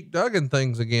Sheik Duggan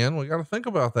things again. We got to think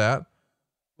about that.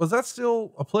 Was that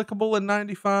still applicable in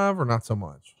 95 or not so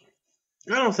much?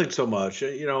 I don't think so much.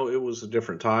 You know, it was a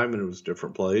different time and it was a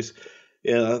different place.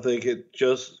 And I think it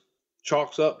just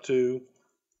chalks up to,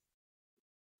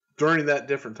 during that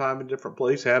different time and different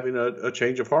place, having a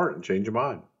change of heart and change of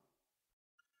mind.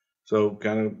 So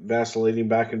kind of vacillating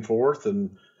back and forth,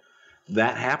 and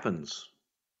that happens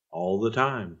all the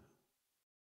time.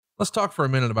 Let's talk for a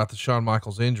minute about the Shawn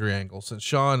Michaels injury angle, since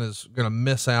Shawn is going to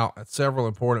miss out at several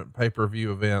important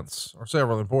pay-per-view events, or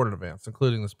several important events,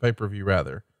 including this pay-per-view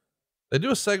rather. They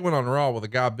do a segment on Raw with a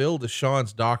guy billed as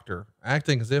Shawn's doctor,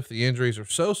 acting as if the injuries are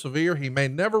so severe he may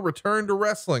never return to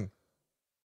wrestling.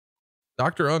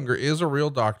 Dr. Unger is a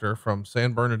real doctor from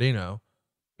San Bernardino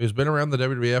who's been around the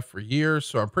WWF for years,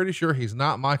 so I'm pretty sure he's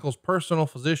not Michaels' personal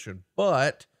physician,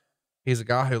 but he's a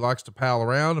guy who likes to pal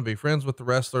around and be friends with the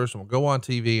wrestlers and will go on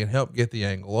TV and help get the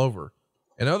angle over.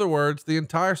 In other words, the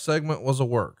entire segment was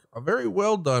a very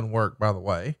well done work, by the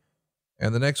way.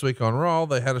 And the next week on Raw,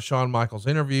 they had a Shawn Michaels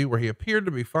interview where he appeared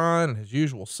to be fine and his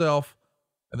usual self,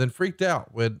 and then freaked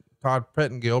out when Todd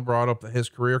Pettengill brought up that his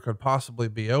career could possibly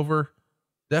be over.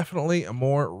 Definitely a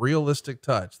more realistic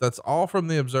touch. That's all from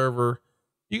the Observer.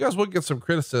 You guys would get some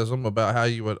criticism about how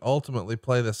you would ultimately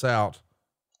play this out,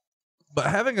 but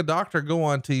having a doctor go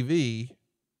on TV,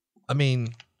 I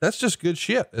mean, that's just good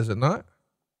shit, is it not?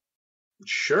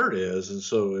 Sure it is. And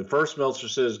so at first Meltzer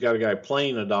says, got a guy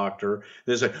playing a doctor.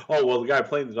 They say, oh, well, the guy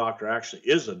playing the doctor actually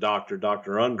is a doctor,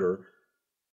 Dr. Unger.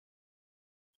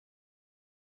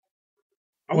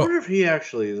 I wonder if he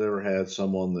actually has ever had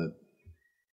someone that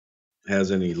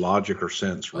has any logic or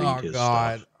sense read his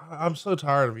stuff. I'm so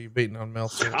tired of you beating on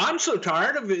Meltzer. I'm so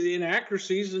tired of the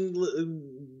inaccuracies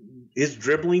and his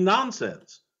dribbling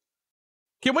nonsense.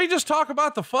 Can we just talk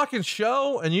about the fucking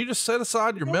show and you just set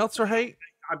aside your Meltzer hate?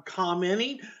 I'm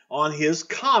commenting on his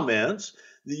comments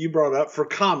that you brought up for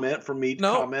comment for me to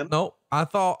comment. No, I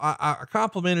thought I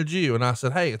complimented you and I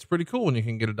said, hey, it's pretty cool when you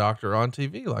can get a doctor on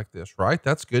TV like this, right?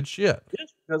 That's good shit.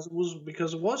 Yes,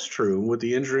 because it was true. With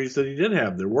the injuries that he did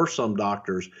have, there were some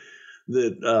doctors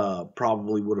that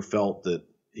probably would have felt that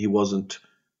it wasn't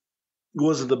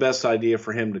the best idea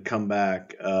for him to come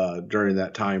back during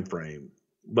that time frame.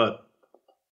 But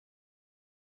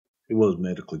he was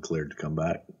medically cleared to come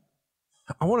back.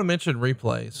 I want to mention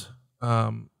replays.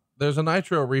 There's a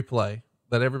Nitro replay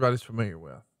that everybody's familiar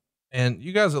with, and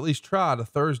you guys at least tried a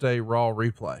Thursday Raw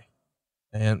replay.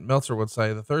 And Meltzer would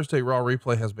say the Thursday Raw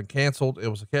replay has been canceled. It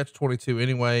was a catch-22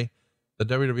 anyway. The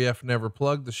WWF never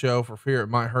plugged the show for fear it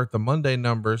might hurt the Monday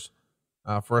numbers,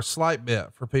 for a slight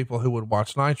bit for people who would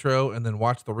watch Nitro and then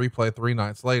watch the replay 3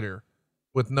 nights later.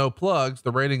 With no plugs,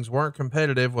 the ratings weren't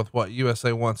competitive with what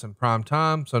USA wants in prime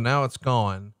time. So now it's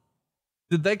gone.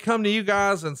 Did they come to you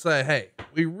guys and say, hey,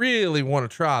 we really want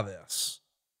to try this?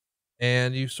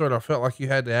 And you sort of felt like you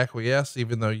had to acquiesce,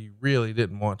 even though you really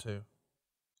didn't want to.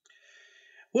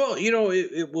 Well, you know,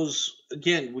 it was,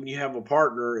 again, when you have a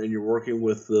partner and you're working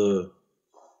with the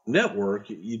network,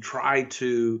 you try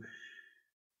to,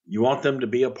 you want them to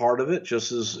be a part of it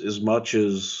just as much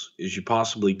as you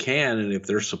possibly can. And if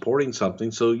they're supporting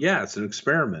something, so yeah, it's an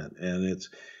experiment and it's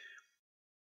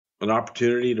an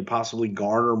opportunity to possibly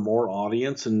garner more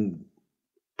audience and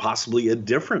possibly a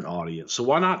different audience. So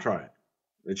why not try it?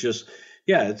 It's just,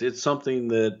 yeah, it's something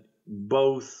that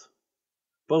both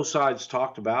sides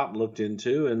talked about and looked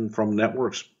into. And from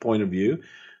network's point of view,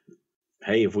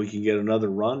 hey, if we can get another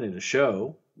run in a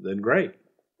show, then great.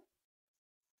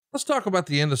 Let's talk about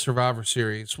the end of Survivor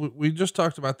Series. We just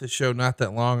talked about this show not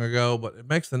that long ago, but it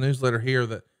makes the newsletter here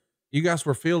that you guys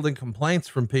were fielding complaints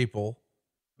from people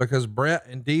because Bret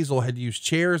and Diesel had used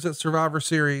chairs at Survivor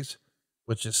Series,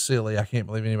 which is silly. I can't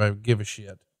believe anybody would give a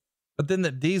shit. But then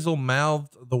that Diesel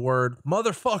mouthed the word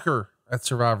motherfucker at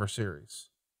Survivor Series.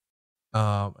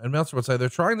 And Meltzer would say they're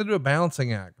trying to do a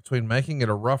balancing act between making it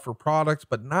a rougher product,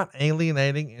 but not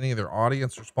alienating any of their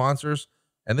audience or sponsors.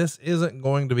 And this isn't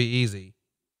going to be easy.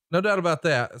 No doubt about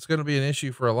that. It's going to be an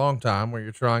issue for a long time where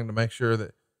you're trying to make sure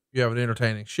that you have an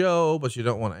entertaining show, but you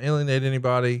don't want to alienate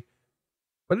anybody.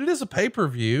 But it is a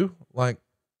pay-per-view. Like,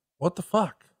 what the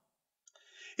fuck?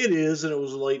 It is. And it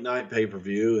was a late night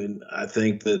pay-per-view. And I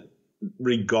think that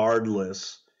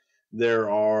regardless,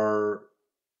 there are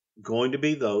going to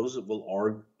be those that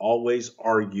will always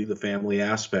argue the family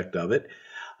aspect of it.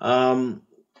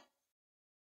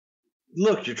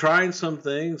 Look, you're trying some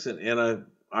things, and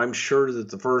I'm sure that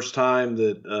the first time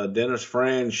that Dennis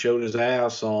Franz showed his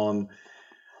ass on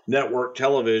network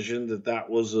television, that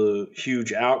was a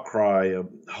huge outcry of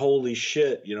holy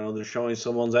shit, they're showing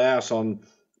someone's ass on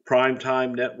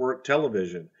primetime network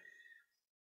television.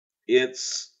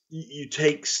 You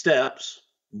take steps,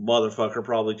 motherfucker,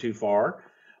 probably too far.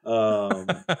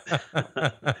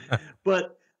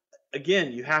 But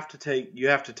again, you have to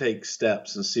take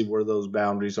steps and see where those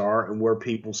boundaries are and where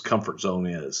people's comfort zone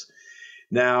is.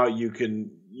 Now you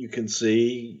can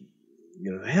see,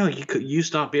 hell, you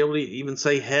used to not be able to even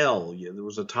say hell. There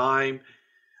was a time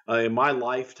in my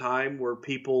lifetime where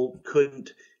people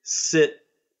couldn't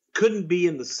be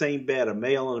in the same bed. A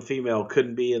male and a female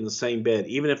couldn't be in the same bed,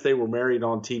 even if they were married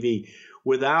on TV,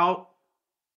 without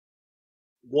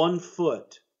one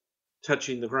foot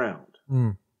touching the ground.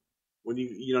 Mm. When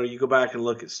you go back and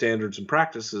look at standards and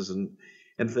practices and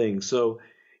things. So,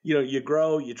 you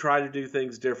grow, you try to do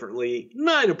things differently.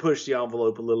 Might have pushed the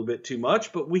envelope a little bit too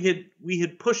much, but we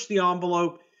had pushed the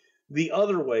envelope the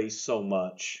other way so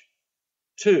much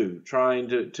too,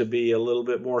 trying to be a little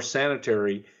bit more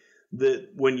sanitary, that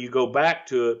when you go back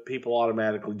to it, people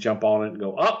automatically jump on it and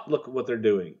go, oh, look at what they're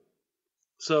doing.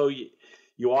 So you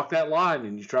walk that line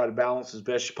and you try to balance as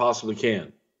best you possibly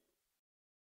can.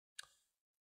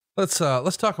 Let's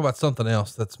talk about something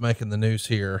else that's making the news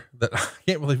here that I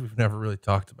can't believe we've never really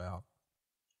talked about.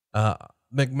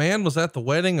 McMahon was at the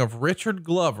wedding of Richard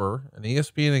Glover, an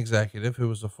ESPN executive who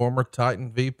was a former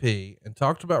Titan VP, and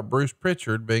talked about Bruce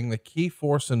Prichard being the key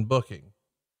force in booking,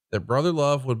 that Brother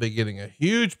Love would be getting a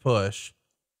huge push,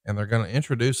 and they're going to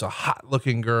introduce a hot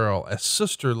looking girl as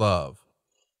Sister Love.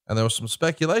 And there was some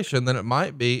speculation that it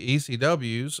might be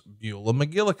ECW's Beulah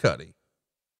McGillicuddy.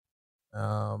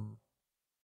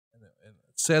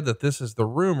 Said that this is the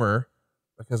rumor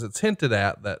because it's hinted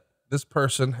at that this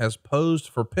person has posed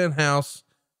for Penthouse.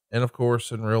 And of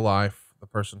course, in real life, the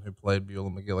person who played Beulah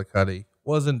McGillicuddy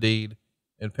was indeed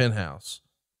in Penthouse.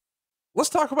 Let's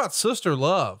talk about Sister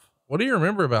Love. What do you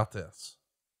remember about this?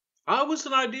 I was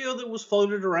an idea that was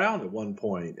floated around at one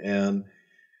point. And,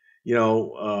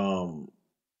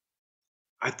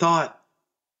 I thought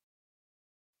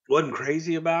wasn't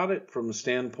crazy about it from the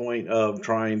standpoint of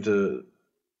trying to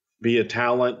be a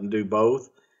talent and do both.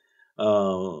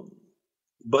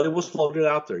 But it was floated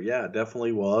out there. Yeah, it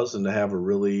definitely was. And to have a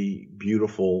really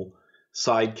beautiful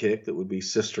sidekick that would be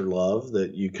Sister Love,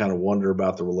 that you kind of wonder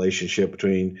about the relationship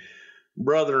between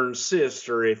brother and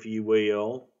sister, if you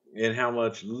will, and how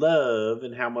much love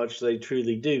and how much they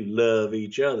truly do love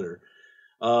each other.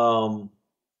 It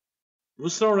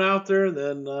was thrown out there, and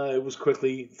then it was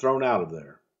quickly thrown out of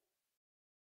there.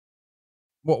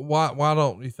 Well, why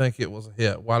don't you think it was a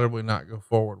hit? Why did we not go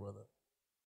forward with it?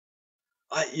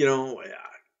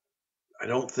 I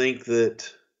don't think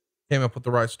that came up with the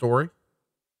right story.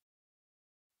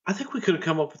 I think we could have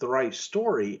come up with the right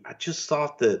story. I just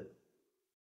thought that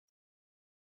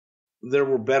there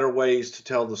were better ways to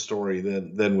tell the story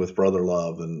than with Brother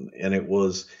Love. And it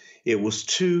was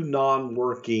two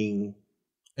non-working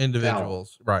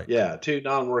individuals, talent. Right. Yeah. Two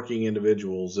non-working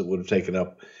individuals that would have taken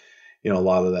up, a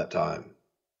lot of that time.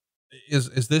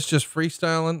 Is this just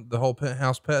freestyling, the whole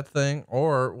Penthouse pet thing,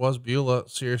 or was Beulah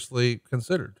seriously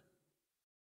considered?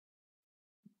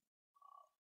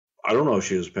 I don't know if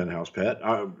she was a Penthouse pet.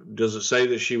 Does it say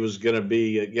that she was going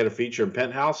to get a feature in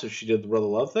Penthouse if she did the Brother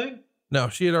Love thing? No,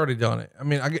 she had already done it. I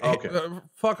mean, okay.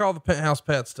 Fuck all the Penthouse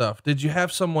pet stuff. Did you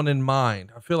have someone in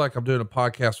mind? I feel like I'm doing a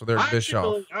podcast with Eric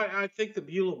Bischoff. I think that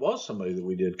Beulah was somebody that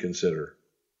we did consider.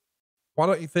 Why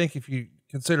don't you think if you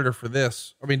considered her for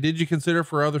this? I mean, did you consider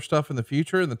for other stuff in the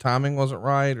future and the timing wasn't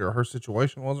right, or her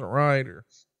situation wasn't right, or?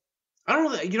 I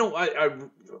don't know. You know, I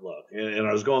look, and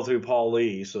I was going through Paul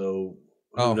Lee, so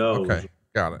who knows? Okay.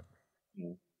 Got it.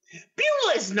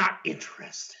 Beulah is not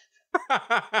interested.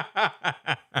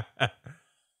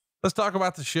 Let's talk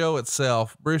about the show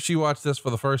itself. Bruce, you watched this for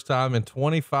the first time in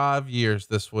 25 years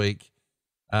this week.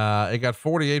 It got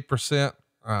 48%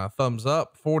 thumbs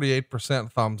up,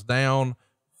 48% thumbs down,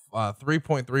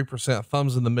 3.3%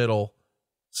 thumbs in the middle.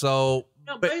 So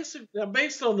now,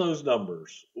 based on those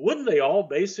numbers, wouldn't they all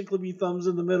basically be thumbs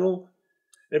in the middle?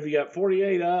 If you got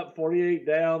 48 up, 48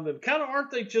 down, then kind of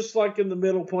aren't they just like in the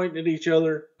middle pointing at each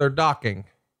other? They're docking.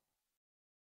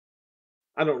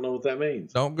 I don't know what that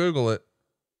means. Don't Google it.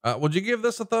 Would you give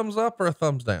this a thumbs up or a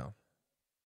thumbs down?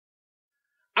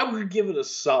 I would give it a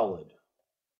solid.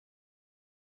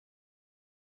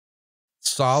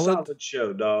 Solid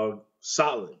show, dog.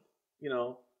 Solid.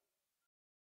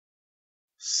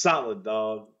 Solid,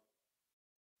 dog.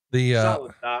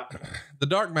 Solid, doc. The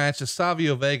dark match is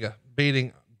Savio Vega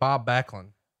beating Bob Backlund.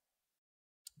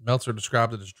 Meltzer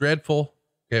described it as dreadful,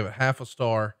 gave it half a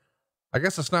star. I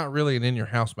guess it's not really an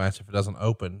in-your-house match if it doesn't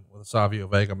open with a Savio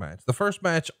Vega match. The first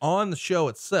match on the show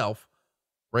itself,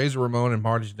 Razor Ramon and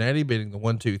Marty Jannetty beating the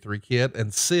 1-2-3 Kid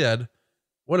and Sid.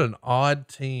 What an odd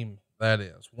team that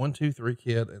is. 1-2-3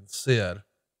 Kid and Sid.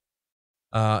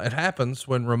 It happens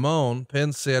when Ramon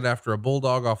pins Sid after a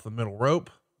bulldog off the middle rope.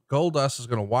 Goldust is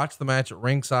going to watch the match at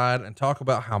ringside and talk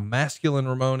about how masculine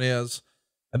Ramon is,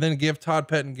 and then give Todd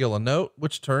Pettengill a note,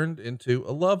 which turned into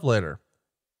a love letter.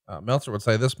 Meltzer would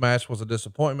say this match was a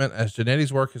disappointment as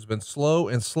Jannetty's work has been slow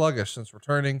and sluggish since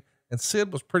returning, and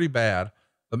Sid was pretty bad.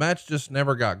 The match just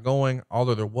never got going,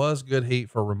 although there was good heat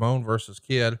for Ramon versus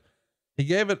Kid. He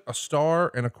gave it a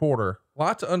star and a quarter. A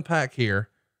lot to unpack here.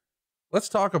 Let's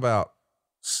talk about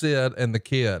Sid and the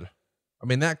Kid. I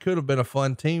mean, that could have been a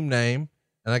fun team name,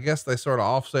 and I guess they sort of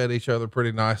offset each other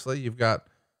pretty nicely. You've got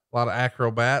a lot of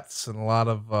acrobats and a lot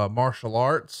of martial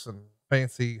arts and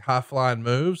fancy high flying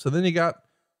moves. And then you got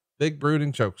big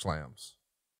brooding choke slams.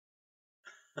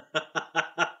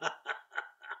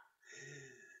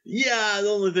 Yeah, the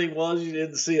only thing was you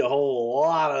didn't see a whole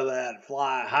lot of that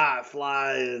high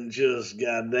flying, just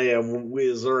goddamn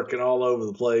whiz-erking all over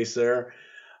the place there.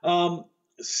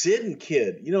 Sid and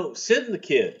Kid, Sid and the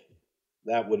Kid,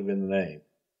 that would have been the name.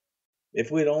 If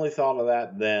we'd only thought of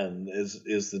that then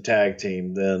is the tag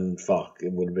team, then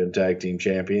it would have been tag team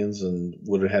champions and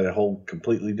would have had a whole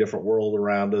completely different world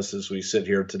around us as we sit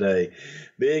here today.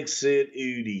 Big Sid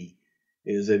Udi,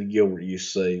 as Eddie Gilbert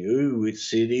used to say. Ooh, it's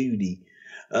Sid Udi.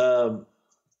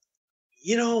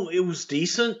 It was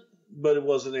decent, but it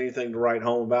wasn't anything to write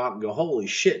home about and go, holy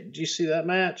shit, did you see that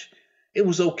match? It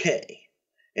was okay.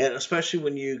 And especially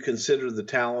when you consider the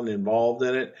talent involved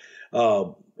in it,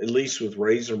 at least with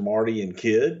Razor, Marty, and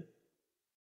Kid,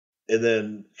 and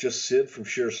then just Sid from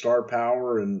sheer star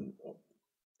power and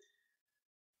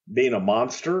being a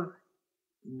monster.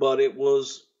 But it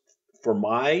was, for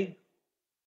my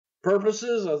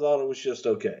purposes, I thought it was just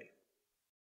okay.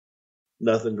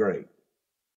 Nothing great.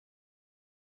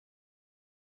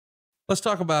 Let's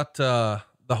talk about the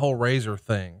whole Razor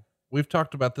thing. We've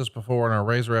talked about this before in our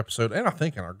Razor episode, and I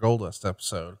think in our Goldust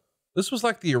episode. This was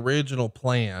like the original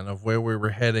plan of where we were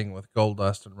heading with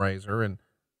Goldust and Razor, and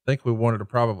I think we wanted to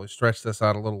probably stretch this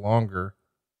out a little longer.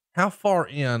 How far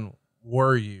in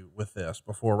were you with this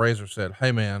before Razor said,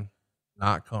 "Hey man,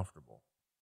 not comfortable"?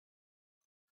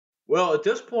 Well, at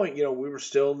this point, we were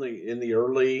still in the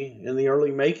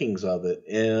early makings of it,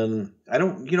 and I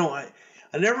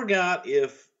never got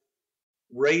if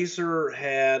Razor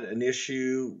had an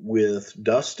issue with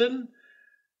Dustin,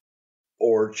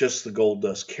 or just the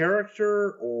Goldust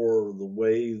character, or the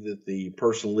way that the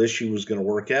personal issue was going to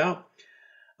work out.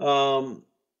 But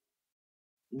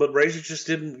Razor just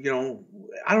didn't,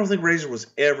 I don't think Razor was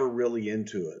ever really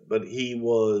into it, but he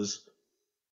was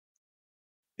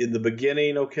in the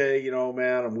beginning, okay,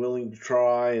 man, I'm willing to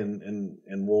try and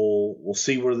we'll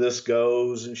see where this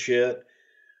goes and shit.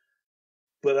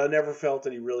 But I never felt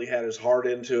that he really had his heart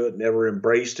into it, never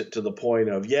embraced it to the point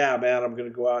of, yeah, man, I'm going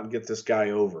to go out and get this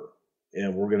guy over.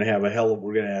 And we're going to have a hell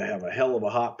of a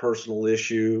hot personal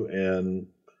issue and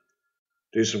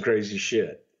do some crazy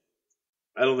shit.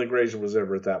 I don't think Razor was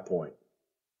ever at that point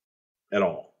at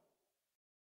all.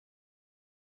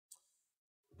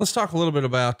 Let's talk a little bit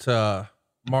about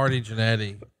Marty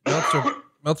Jannetty.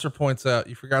 Meltzer points out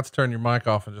you forgot to turn your mic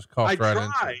off and just coughed right into it.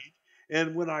 I tried,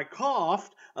 and when I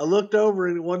coughed, I looked over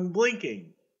and it wasn't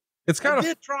blinking. I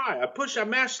did try. I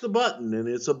mashed the button, and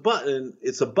it's a button.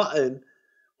 It's a button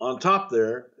on top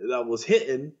there that I was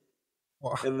hitting,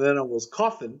 and then I was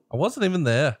coughing. I wasn't even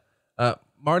there.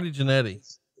 Marty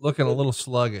Jannetty looking a little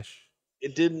sluggish.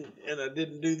 it didn't, and I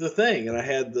didn't do the thing, and I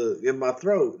had in my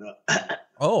throat.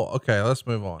 Oh, okay. Let's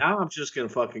move on. Now I'm just gonna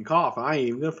fucking cough. I ain't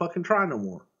even gonna fucking try no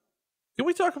more. Can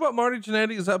we talk about Marty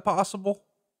Jannetty? Is that possible?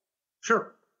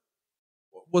 Sure.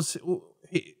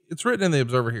 It's written in the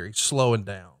Observer here. He's slowing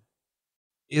down.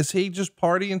 Is he just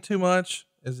partying too much?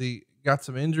 Is he got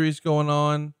some injuries going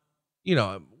on? You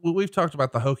know, we've talked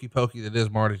about the hokey pokey that is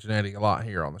Marty Jannetty a lot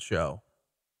here on the show.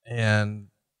 And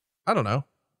I don't know,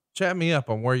 chat me up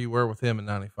on where you were with him in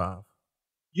 95.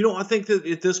 You know, I think that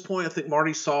at this point, I think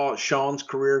Marty saw Shawn's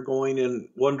career going in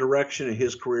one direction and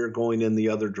his career going in the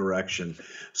other direction.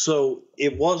 So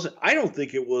I don't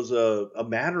think it was a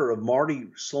matter of Marty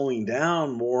slowing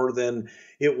down more than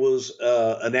it was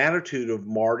an attitude of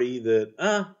Marty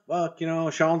that, fuck, you know,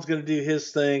 Shawn's going to do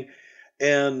his thing.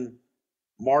 And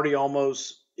Marty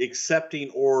almost accepting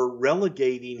or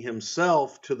relegating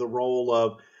himself to the role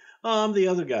of, I'm the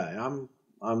other guy.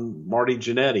 I'm Marty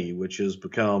Jannetty, which has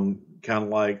become kind of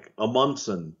like a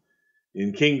Munson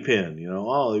in Kingpin, you know,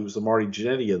 oh, he was the Marty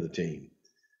Jannetty of the team.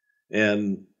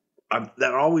 And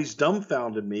that always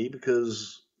dumbfounded me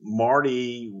because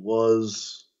Marty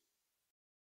was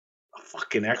a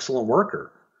fucking excellent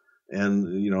worker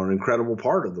and, you know, an incredible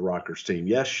part of the Rockers team.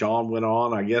 Yes, Shawn went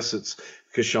on. I guess it's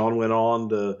because Shawn went on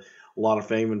to a lot of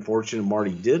fame and fortune and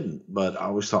Marty didn't, but I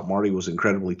always thought Marty was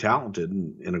incredibly talented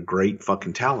and a great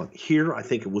fucking talent. Here, I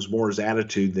think it was more his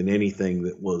attitude than anything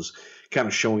that was kind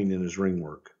of showing in his ring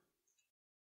work.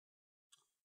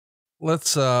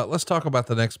 Let's talk about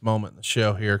the next moment in the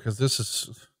show here, because this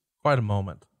is quite a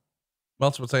moment.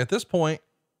 Meltzer would say at this point,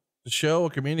 to show a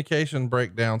communication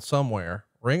breakdown somewhere,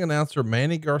 ring announcer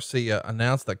Manny Garcia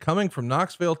announced that coming from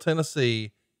Knoxville,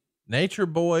 Tennessee, Nature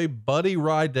Boy Buddy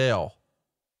Rydell.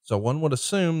 So one would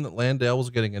assume that Landell was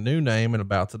getting a new name and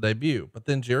about to debut, but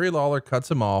then Jerry Lawler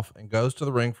cuts him off and goes to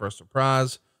the ring for a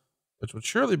surprise, which would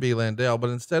surely be Landell,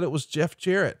 but instead it was Jeff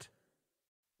Jarrett.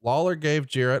 Lawler gave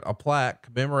Jarrett a plaque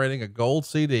commemorating a gold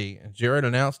CD, and Jarrett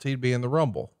announced he'd be in the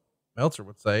Rumble. Meltzer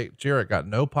would say Jarrett got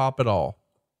no pop at all.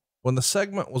 When the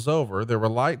segment was over, there were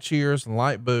light cheers and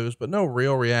light boos, but no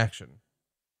real reaction.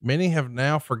 Many have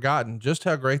now forgotten just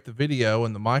how great the video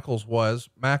and the Michaels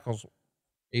match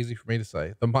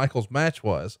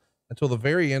was until the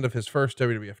very end of his first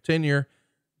WWF tenure.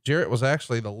 Jarrett was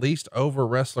actually the least over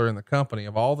wrestler in the company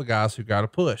of all the guys who got a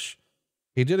push.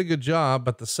 He did a good job,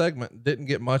 but the segment didn't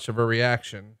get much of a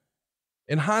reaction.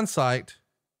 In hindsight,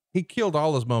 he killed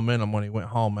all his momentum when he went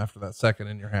home after that second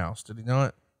In Your House. Did he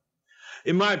not?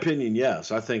 In my opinion,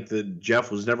 yes. I think that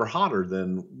Jeff was never hotter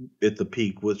than at the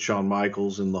peak with Shawn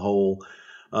Michaels and the whole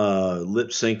lip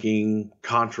syncing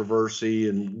controversy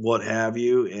and what have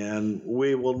you. And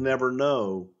we will never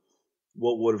know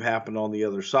what would have happened on the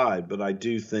other side. But I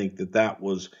do think that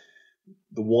was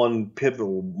the one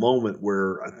pivotal moment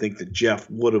where I think that Jeff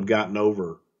would have gotten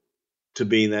over to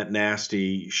being that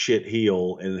nasty shit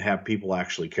heel and have people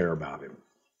actually care about him.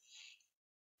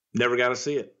 Never got to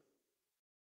see it.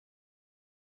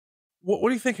 What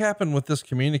do you think happened with this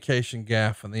communication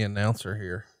gaffe and the announcer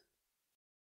here?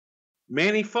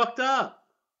 Manny fucked up.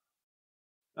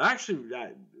 I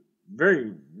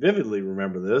very vividly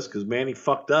remember this because Manny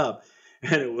fucked up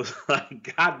and it was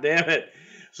like, God damn it.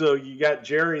 So you got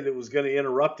Jerry that was going to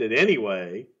interrupt it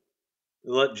anyway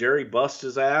and let Jerry bust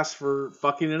his ass for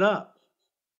fucking it up.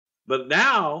 But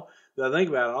now that I think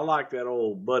about it, I like that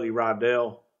old Buddy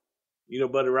Rydell. You know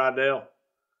Buddy Rydell?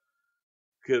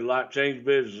 Could like change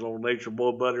business on Nature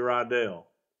Boy Buddy Rydell.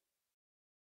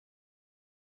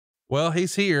 Well,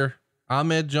 he's here.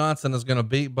 Ahmed Johnson is going to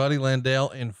beat Buddy Landell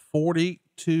in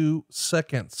 42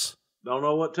 seconds. Don't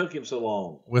know what took him so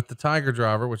long. With the Tiger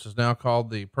Driver, which is now called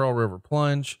the Pearl River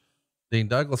Plunge. Dean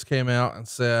Douglas came out and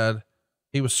said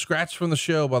he was scratched from the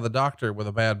show by the doctor with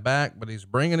a bad back, but he's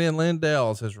bringing in Landell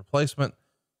as his replacement.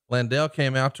 Landell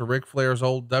came out to Ric Flair's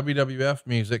old WWF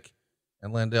music,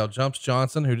 and Landell jumps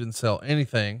Johnson, who didn't sell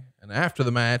anything. And after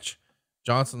the match,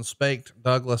 Johnson spaked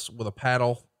Douglas with a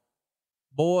paddle.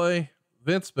 Boy,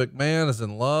 Vince McMahon is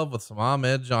in love with some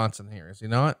Ahmed Johnson here, is he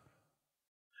not?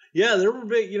 Yeah, there were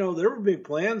big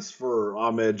plans for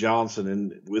Ahmed Johnson,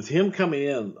 and with him coming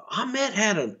in, Ahmed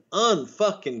had an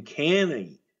unfucking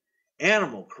canny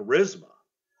animal charisma.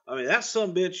 I mean, that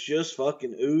sumbitch just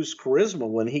fucking oozed charisma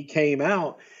when he came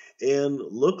out and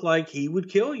looked like he would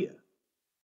kill you.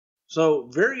 So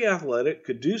very athletic,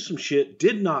 could do some shit,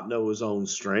 did not know his own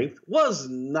strength, was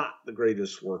not the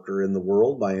greatest worker in the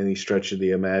world by any stretch of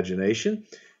the imagination.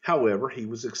 However, he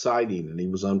was exciting and he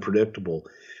was unpredictable.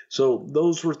 So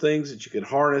those were things that you could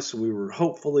harness, and we were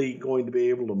hopefully going to be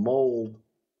able to mold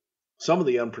some of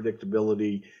the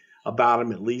unpredictability about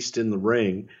him, at least in the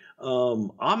ring.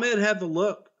 Ahmed had the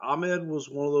look. Ahmed was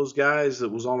one of those guys that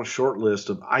was on a short list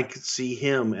of I could see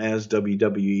him as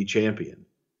WWE champion.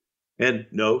 And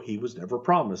no, he was never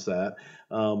promised that.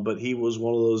 But he was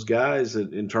one of those guys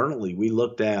that internally we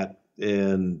looked at,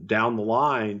 and down the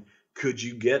line, could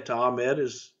you get to Ahmed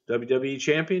as WWE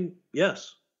champion?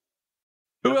 Yes.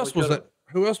 Who else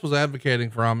was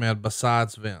advocating for Ahmed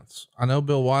besides Vince? I know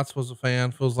Bill Watts was a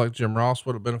fan. Feels like Jim Ross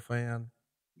would have been a fan.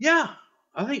 Yeah.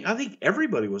 I think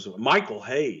everybody was. Michael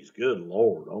Hayes, good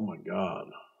Lord. Oh my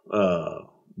God.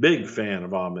 Big fan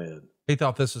of Ahmed. He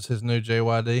thought this is his new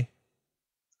JYD.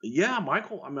 Yeah,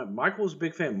 Michael was a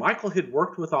big fan. Michael had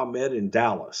worked with Ahmed in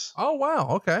Dallas. Oh, wow.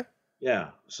 Okay.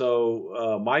 Yeah.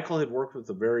 So, Michael had worked with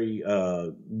the very,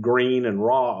 green and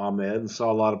raw Ahmed and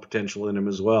saw a lot of potential in him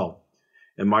as well.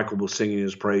 And Michael was singing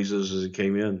his praises as he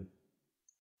came in.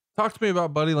 Talk to me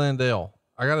about Buddy Landell.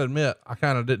 I got to admit, I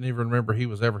kind of didn't even remember he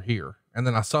was ever here. And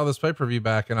then I saw this pay-per-view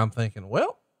back and I'm thinking,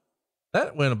 well,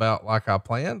 that went about like I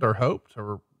planned or hoped,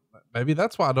 or maybe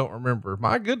that's why I don't remember.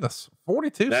 My goodness,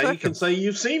 42 now seconds. You can say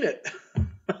you've seen it.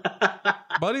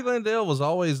 Buddy Landell was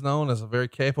always known as a very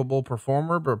capable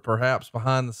performer, but perhaps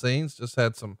behind the scenes just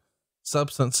had some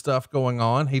substance stuff going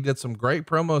on. He did some great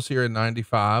promos here in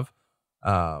 95.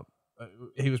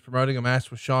 He was promoting a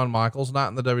match with Shawn Michaels, not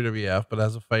in the WWF, but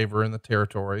as a favor in the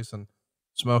territories and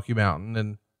Smoky Mountain.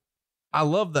 And I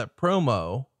love that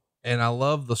promo and I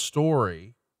love the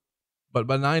story, but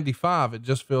by 95, it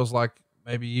just feels like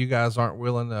maybe you guys aren't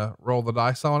willing to roll the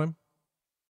dice on him.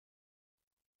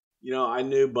 You know, I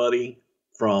knew Buddy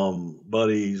from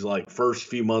Buddy's like first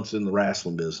few months in the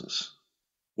wrestling business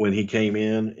when he came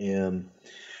in, and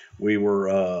we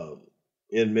were,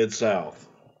 in Mid-South.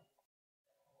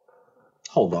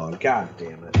 Hold on. God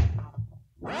damn it.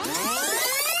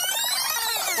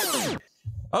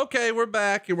 Okay, we're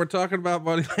back and we're talking about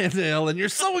Buddy Landell, and you're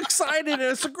so excited and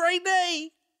it's a great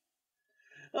day.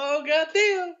 Oh,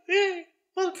 goddamn. Yeah,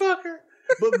 motherfucker.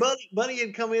 But Buddy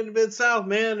had come into Mid-South,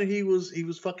 man, and he was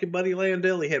fucking Buddy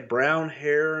Landell. He had brown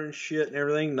hair and shit and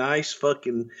everything. Nice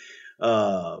fucking,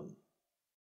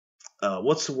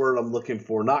 what's the word I'm looking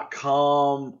for? Not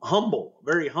calm, humble,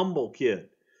 very humble kid.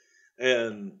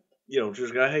 And, you know,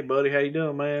 just guy, hey Buddy, how you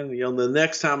doing, man? You know, the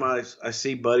next time I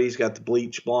see Buddy, he's got the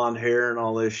bleach blonde hair and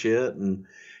all this shit, and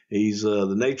he's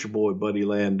the Nature Boy Buddy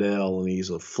Landell, and he's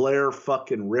a Flair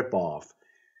fucking ripoff.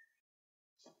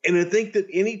 And I think that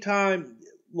anytime,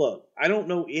 look, I don't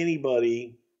know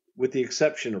anybody, with the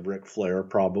exception of Ric Flair,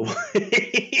 probably,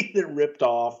 that ripped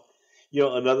off, you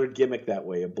know, another gimmick that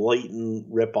way, a blatant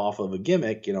rip off of a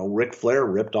gimmick. You know, Ric Flair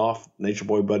ripped off Nature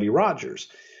Boy Buddy Rogers,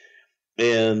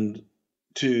 and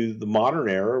to the modern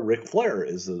era, Ric Flair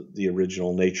is the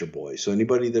original Nature Boy. So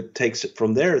anybody that takes it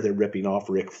from there, they're ripping off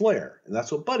Ric Flair. And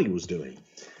that's what Buddy was doing.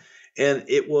 And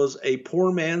it was a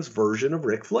poor man's version of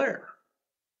Ric Flair.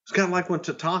 It's kind of like when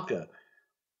Tatanka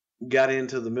got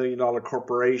into the $1 Million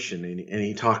Corporation, and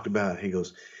he talked about it. He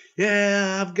goes,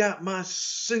 yeah, I've got my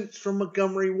suits from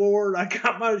Montgomery Ward. I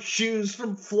got my shoes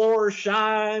from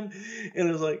Florsheim. And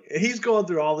it was like, he's going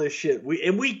through all this shit.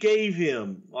 We gave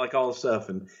him like all the stuff.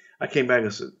 And I came back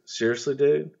and said, seriously,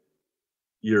 dude,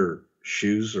 your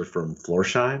shoes are from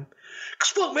Florsheim? Because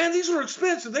fuck, man, these were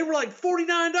expensive. They were like $49.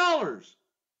 I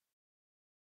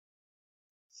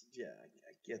said, yeah,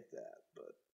 I get that.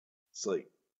 But it's like,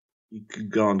 you could have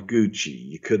gone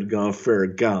Gucci. You could have gone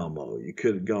Ferragamo. You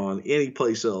could have gone any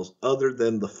place else other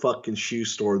than the fucking shoe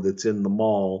store that's in the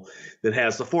mall that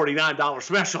has the $49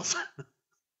 specials.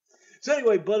 So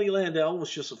anyway, Buddy Landell was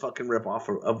just a fucking ripoff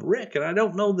of Rick. And I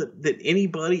don't know that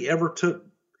anybody ever took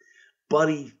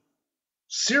Buddy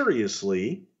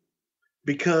seriously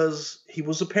because he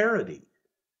was a parody.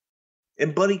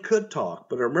 And Buddy could talk.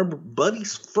 But I remember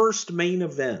Buddy's first main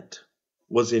event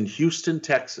was in Houston,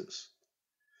 Texas,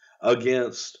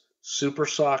 against Super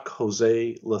Sock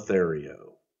Jose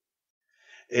Lothario.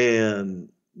 And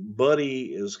Buddy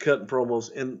is cutting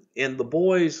promos. And the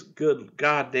boys, good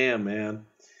goddamn, man.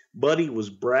 Buddy was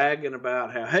bragging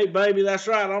about how, hey, baby, that's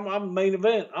right. I'm main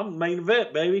event. I'm the main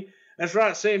event, baby. That's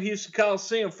right. Sam Houston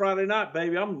Coliseum Friday night,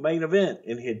 baby. I'm the main event.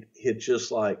 And he'd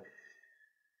just like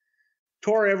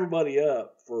tore everybody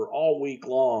up for all week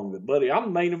long. That, buddy, I'm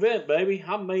the main event, baby.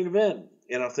 I'm the main event.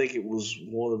 And I think it was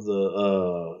one of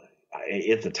the,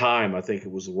 at the time, I think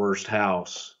it was the worst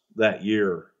house that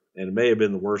year. And it may have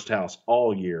been the worst house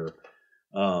all year.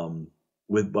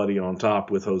 With Buddy on top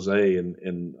with Jose,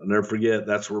 and I'll never forget,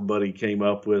 that's where Buddy came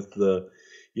up with the,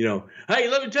 you know, hey,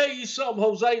 let me tell you something,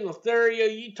 Jose Lothario,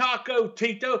 you taco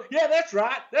Tito. Yeah, that's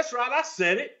right. That's right. I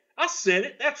said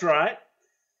it. That's right.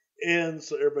 And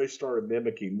so everybody started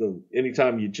mimicking them.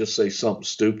 Anytime you just say something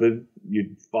stupid,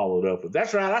 you'd follow it up with,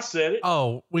 "That's right, I said it."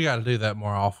 Oh, we got to do that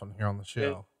more often here on the show.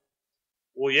 And,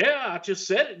 well, yeah, I just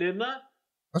said it, didn't I?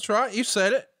 That's right. You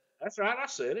said it. That's right, I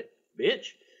said it, bitch.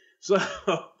 So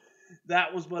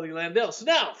that was Buddy Landel. So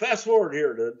now, fast forward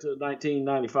here to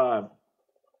 1995.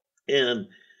 And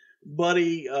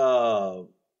Buddy, Cornette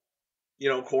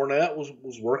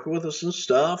was working with us and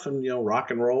stuff, and,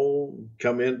 rock and roll,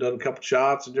 come in, done a couple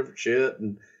shots and different shit.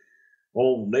 And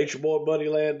old Nature Boy Buddy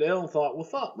Landel thought, well,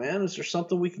 fuck, man, is there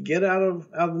something we could get out of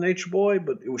the Nature Boy?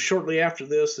 But it was shortly after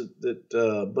this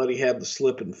that Buddy had the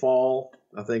slip and fall,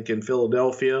 I think, in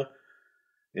Philadelphia.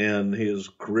 And his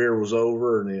career was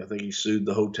over, and I think he sued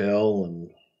the hotel and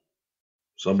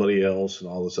somebody else and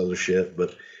all this other shit.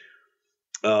 But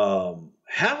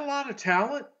had a lot of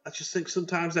talent. I just think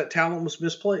sometimes that talent was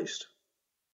misplaced.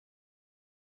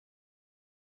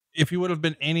 If you would have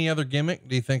been any other gimmick,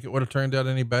 do you think it would have turned out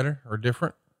any better or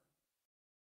different?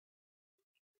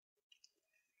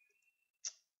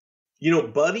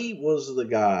 Buddy was the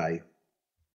guy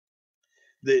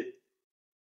that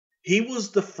he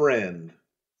was the friend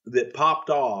that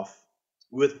popped off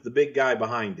with the big guy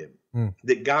behind him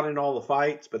that got in all the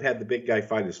fights, but had the big guy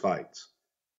fight his fights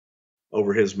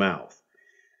over his mouth.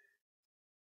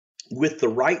 With the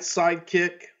right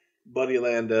sidekick, Buddy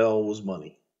Landel was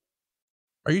money.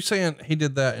 Are you saying he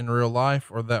did that in real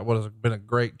life, or that would have been a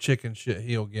great chicken shit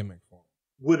heel gimmick for him?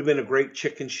 Would have been a great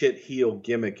chicken shit heel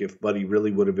gimmick if Buddy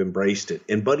really would have embraced it.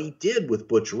 And Buddy did with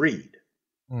Butch Reed.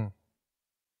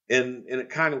 And it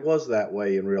kind of was that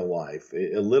way in real life,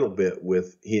 a little bit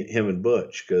with him and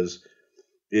Butch, because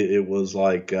it was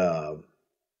like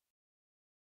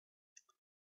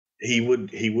he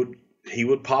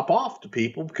would pop off to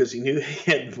people because he knew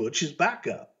he had Butch's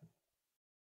backup.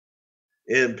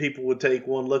 And people would take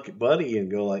one look at Buddy and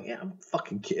go like, "Yeah, I'm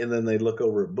fucking kidding." And then they'd look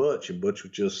over at Butch, and Butch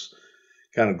would just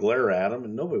kind of glare at him,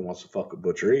 and nobody wants to fuck with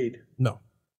Butch Reed. No.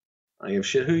 I give a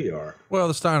shit who you are. Well,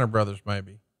 the Steiner brothers,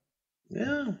 maybe.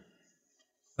 Yeah.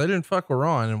 They didn't fuck with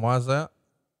Ron, and why is that?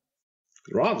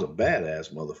 Ron's a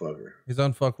badass motherfucker. He's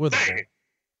unfuckwithable.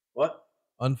 What?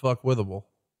 Unfuckwithable.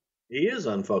 He is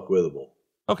unfuckwithable.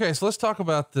 Okay, so let's talk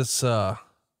about this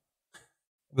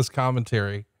this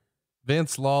commentary.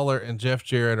 Vince, Lawler, and Jeff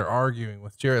Jarrett are arguing,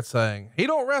 with Jarrett saying he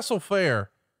don't wrestle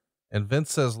fair, and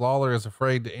Vince says Lawler is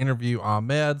afraid to interview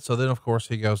Ahmed. So then, of course,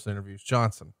 he goes to interview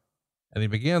Johnson, and he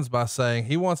begins by saying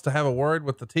he wants to have a word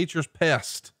with the teacher's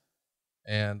pest.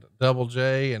 And Double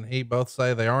J and he both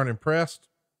say they aren't impressed.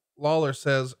 Lawler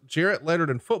says Jarrett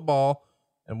lettered in football,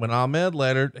 and when Ahmed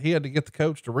lettered, he had to get the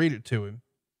coach to read it to him.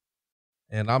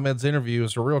 And Ahmed's interview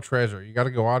is a real treasure. You got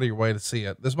to go out of your way to see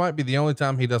it. This might be the only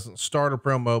time he doesn't start a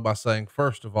promo by saying,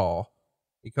 first of all,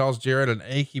 he calls Jarrett an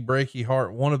achy breaky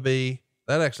heart wannabe.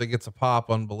 That actually gets a pop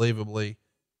unbelievably.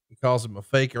 He calls him a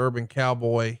fake urban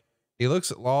cowboy. He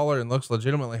looks at Lawler and looks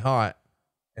legitimately hot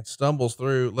and stumbles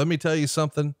through. Let me tell you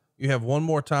something. You have one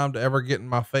more time to ever get in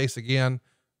my face again,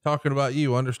 talking about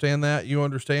you. Understand that? You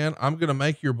understand? I'm going to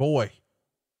make your boy.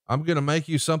 I'm going to make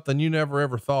you something you never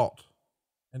ever thought.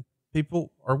 And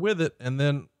people are with it. And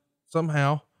then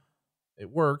somehow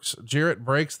it works. Jarrett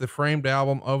breaks the framed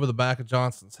album over the back of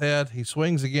Johnson's head. He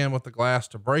swings again with the glass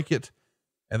to break it.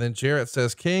 And then Jarrett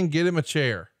says, "King, get him a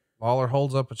chair." Lawler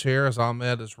holds up a chair as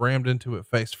Ahmed is rammed into it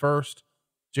face first.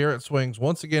 Jarrett swings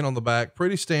once again on the back,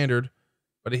 pretty standard,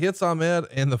 but he hits Ahmed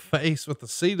in the face with the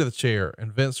seat of the chair,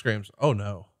 and Vince screams, "Oh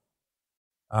no."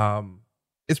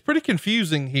 It's pretty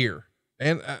confusing here.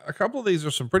 And a couple of these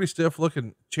are some pretty stiff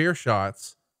looking chair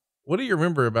shots. What do you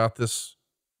remember about this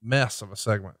mess of a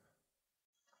segment?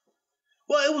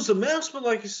 Well, it was a mess, but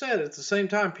like you said, at the same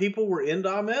time, people were into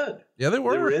Ahmed. Yeah, they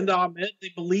were. They were into Ahmed.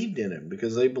 They believed in him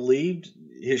because they believed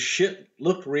his shit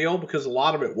looked real, because a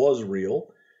lot of it was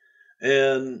real.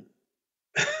 And,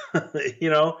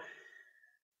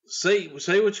 say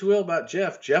what you will about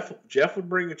Jeff. Jeff would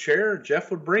bring a chair.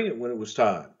 Jeff would bring it when it was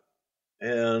time,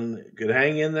 and could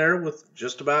hang in there with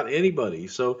just about anybody.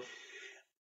 So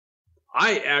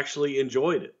I actually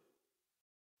enjoyed it.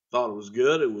 Thought it was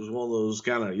good. It was one of those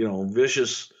kind of,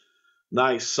 vicious,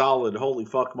 nice, solid, holy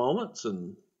fuck moments,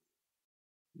 and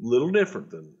a little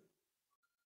different than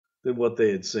what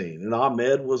they had seen. And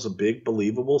Ahmed was a big,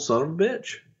 believable son of a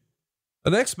bitch.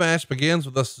 The next match begins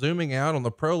with us zooming out on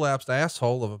the prolapsed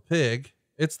asshole of a pig.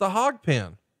 It's the Hog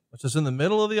Pen, which is in the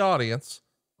middle of the audience.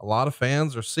 A lot of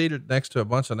fans are seated next to a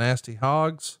bunch of nasty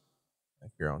hogs.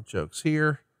 Make your own jokes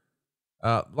here.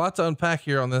 A lot to unpack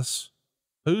here on this.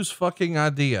 Whose fucking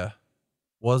idea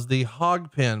was the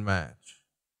Hog Pen match?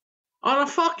 Oh, no,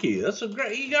 fuck you.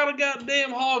 You got a goddamn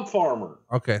hog farmer.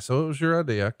 Okay, so it was your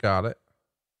idea. Got it.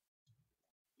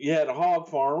 you had a hog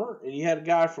farmer, and you had a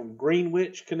guy from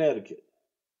Greenwich, Connecticut,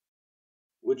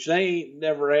 which they ain't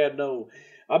never had no.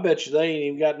 I bet you they ain't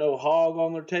even got no hog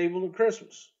on their table at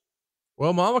Christmas.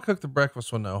 Well, Mama cooked the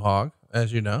breakfast with no hog,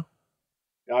 as you know.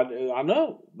 I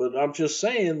know, but I'm just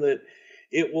saying that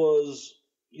it was,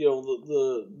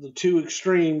 the two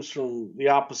extremes from the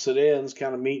opposite ends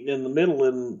kind of meeting in the middle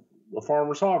in the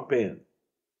farmer's hog pen.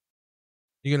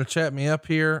 You gonna chat me up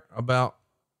here about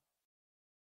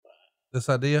this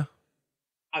idea?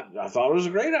 I thought it was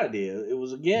a great idea. It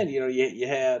was, again, you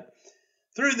had,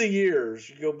 through the years,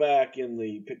 you go back in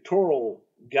the pictorial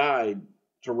guide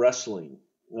to wrestling,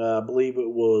 I believe it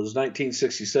was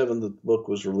 1967 the book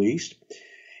was released,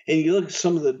 and you look at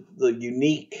some of the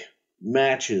unique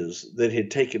matches that had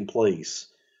taken place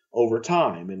over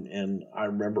time. And I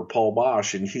remember Paul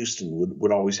Bosch in Houston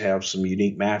would always have some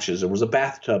unique matches. There was a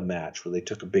bathtub match where they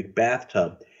took a big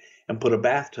bathtub and put a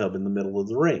bathtub in the middle of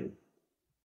the ring.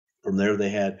 From there, they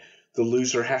had the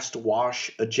loser has to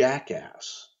wash a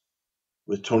jackass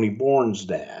with Tony Bourne's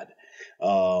dad,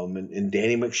 and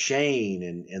Danny McShane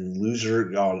and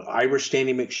loser Irish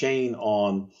Danny McShane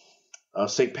on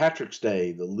St. Patrick's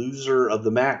Day. The loser of the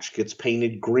match gets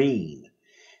painted green,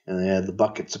 and they had the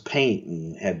buckets of paint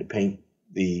and had to paint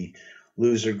the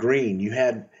loser green. You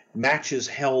had matches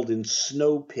held in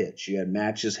snow pits. You had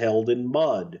matches held in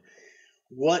mud.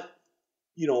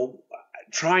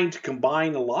 Trying to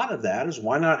combine a lot of that is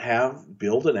why not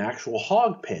build an actual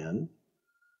hog pen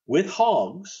with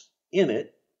hogs in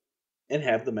it and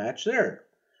have the match there.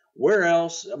 Where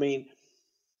else? I mean,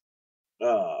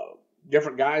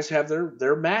 different guys have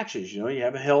their matches. You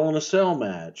have a Hell in a Cell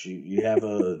match. You have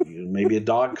maybe a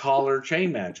dog collar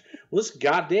chain match. Well, this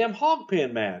goddamn hog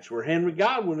pen match where Henry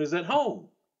Godwin is at home.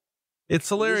 It's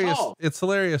hilarious. It's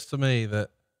hilarious to me that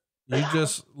you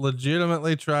just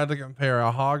legitimately tried to compare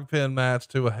a hog pen match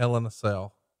to a Hell in a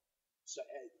Cell.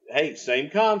 Hey, same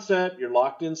concept. You're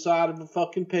locked inside of a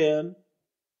fucking pen.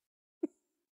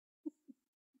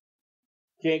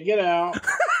 Can't get out.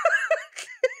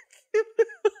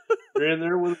 You're in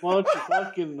there with a bunch of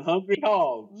fucking hungry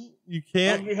hogs. You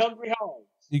can't. Hungry hogs.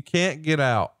 You can't get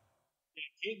out.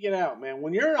 You can't get out, man.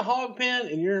 When you're in a hog pen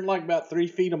and you're in like about 3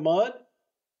 feet of mud,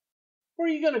 where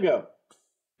are you going to go?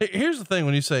 Here's the thing.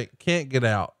 When you say can't get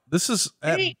out, this is,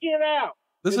 can't get out.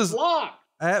 It's locked.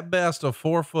 At best a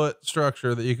 4-foot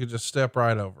structure that you could just step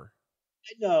right over.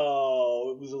 No,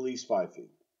 it was at least 5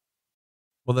 feet.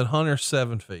 Well, then Hunter's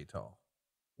 7 feet tall,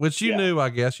 which you knew, I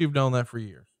guess you've known that for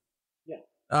years. Yeah.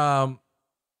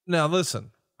 Now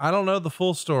listen, I don't know the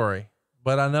full story,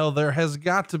 but I know there has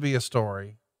got to be a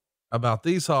story about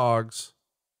these hogs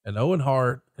and Owen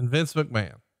Hart and Vince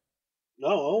McMahon. No,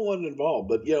 Owen wasn't involved,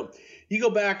 but you go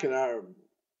back and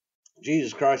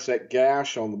Jesus Christ, that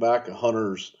gash on the back of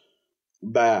Hunter's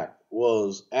back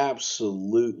was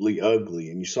absolutely ugly.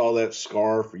 And you saw that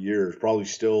scar for years, probably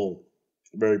still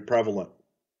very prevalent.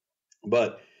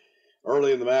 But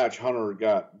early in the match, Hunter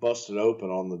got busted open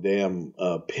on the damn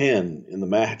pin in the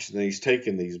match. And he's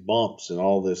taking these bumps and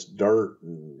all this dirt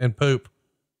and poop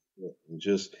and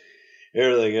just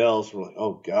everything else. We're like,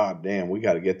 oh, God damn, we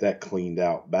got to get that cleaned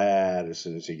out bad as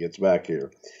soon as he gets back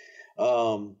here.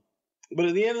 But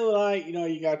at the end of the night,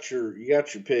 you got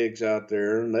your pigs out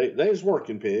there, and they was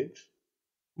working pigs.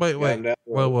 Wait,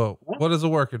 whoa. Huh? What is a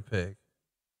working pig?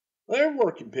 They're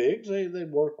working pigs. They'd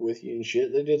work with you and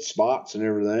shit. They did spots and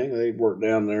everything. They'd work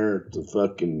down there at the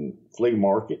fucking flea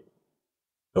market.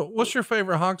 What's your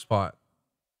favorite hog spot?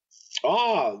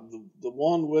 The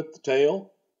one with the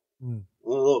tail. A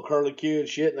little curly Q and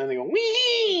shit, and then they go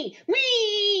wee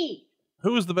wee.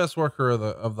 Who was the best worker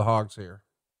of the hogs here?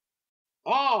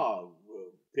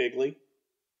 Piggly.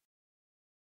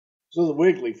 So the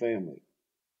Wiggly family.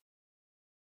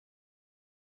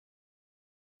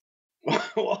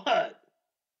 What?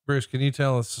 Bruce, can you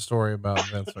tell us the story about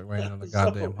Vince McMahon and the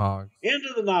goddamn hogs? End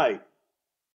of the night.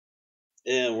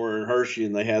 And we're in Hershey,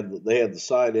 and they had the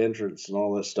side entrance and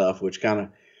all that stuff, which kind of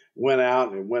went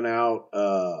out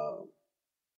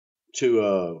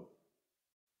to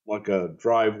like a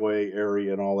driveway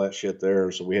area and all that shit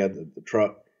there. So we had the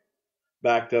truck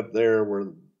backed up there where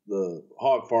the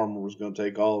hog farmer was going to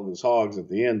take all of his hogs at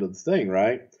the end of the thing,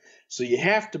 right? So you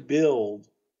have to build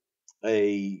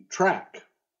a track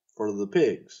for the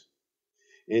pigs,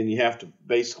 and you have to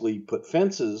basically put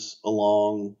fences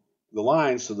along the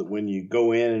line so that when you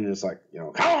go in and it's like,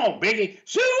 come on, Biggie,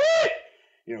 shoot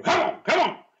it! Come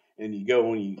on. And you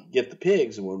go and you get the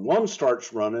pigs, and when one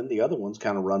starts running, the other ones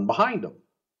kind of run behind them.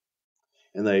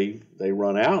 And they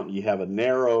run out, and you have a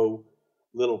narrow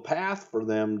little path for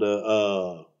them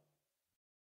to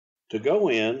go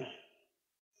in.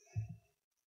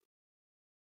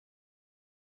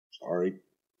 Sorry.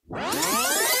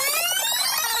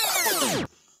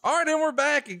 All right, and we're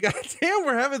back. And goddamn,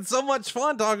 we're having so much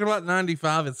fun talking about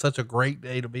 95. It's such a great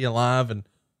day to be alive. And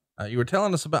you were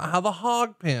telling us about how the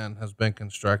hog pen has been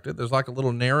constructed. There's like a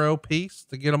little narrow piece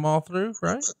to get them all through,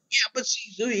 right? Yeah, but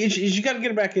see, you got to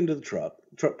get it back into the truck.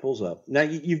 The truck pulls up. Now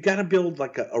you've got to build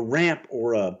like a ramp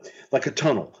or a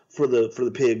tunnel for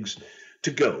the pigs to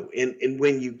go. And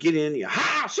when you get in, you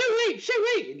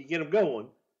shoot, and you get them going.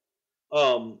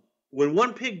 When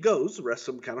one pig goes, the rest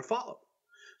of them kind of follow.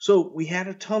 So we had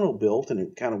a tunnel built, and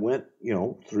it kind of went,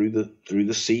 through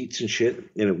the seats and shit,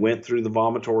 and it went through the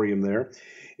vomitorium there,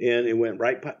 and it went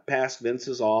right past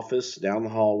Vince's office, down the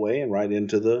hallway, and right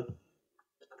into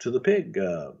the pig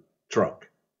truck.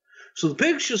 So the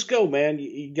pigs just go, man.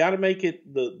 You got to make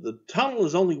it. The tunnel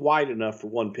is only wide enough for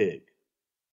one pig,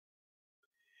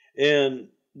 and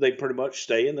they pretty much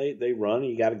stay and they run.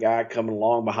 You got a guy coming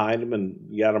along behind them, and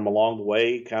you got them along the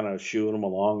way, kind of shooing them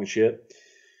along and shit.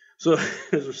 So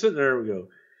as we're sitting there, we go,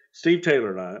 Steve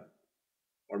Taylor and I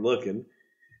are looking,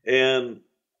 and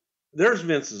there's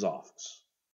Vince's office.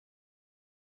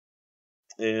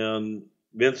 And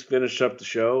Vince finished up the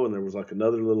show, and there was like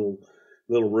another little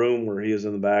room where he is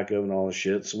in the back of and all this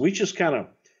shit. So we just kind of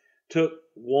took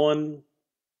one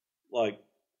like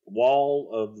wall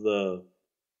of the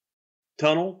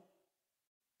tunnel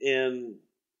and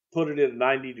put it at a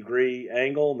 90-degree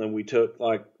angle, and then we took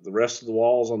like the rest of the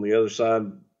walls on the other side,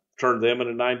 turned them at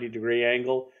a 90-degree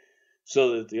angle,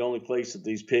 so that the only place that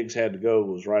these pigs had to go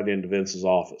was right into Vince's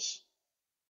office.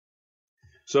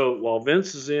 So while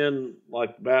Vince is in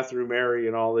like the bathroom area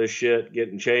and all this shit,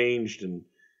 getting changed and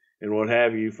what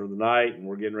have you for the night, and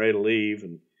we're getting ready to leave,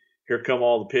 and here come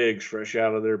all the pigs fresh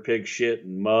out of their pig shit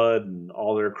and mud and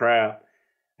all their crap,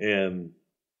 and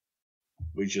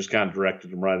we just kind of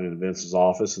directed them right into Vince's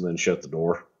office and then shut the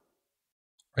door.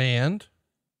 And?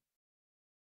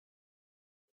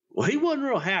 Well, he wasn't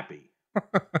real happy.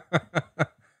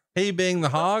 He being the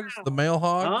hogs, the male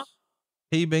hogs? Huh?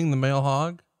 He being the male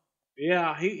hog?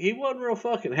 Yeah, he wasn't real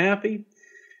fucking happy.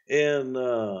 And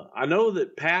I know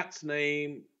that Pat's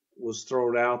name was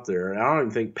thrown out there, and I don't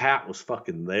even think Pat was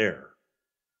fucking there.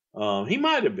 He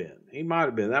might have been.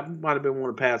 That might have been one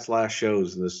of Pat's last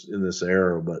shows in this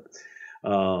era, but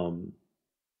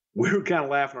we were kind of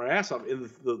laughing our ass off. And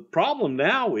the problem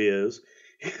now is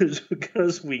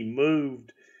because we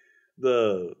moved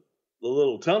the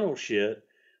little tunnel shit.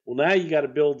 Well, now you got to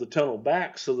build the tunnel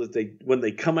back so that when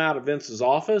they come out of Vince's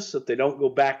office, that they don't go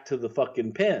back to the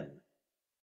fucking pen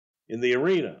in the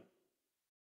arena.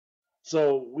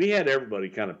 So we had everybody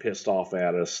kind of pissed off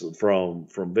at us. From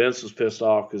Vince was pissed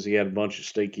off because he had a bunch of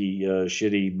stinky,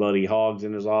 shitty, muddy hogs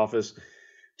in his office,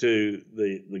 to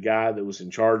the guy that was in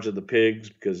charge of the pigs,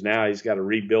 because now he's got to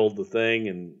rebuild the thing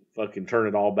and fucking turn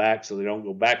it all back so they don't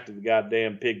go back to the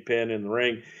goddamn pig pen in the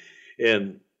ring.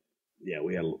 And yeah,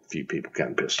 we had a few people kind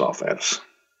of pissed off at us.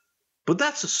 But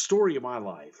that's the story of my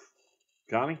life,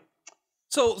 Connie.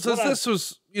 So since this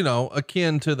was,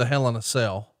 akin to the Hell in a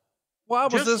Cell, why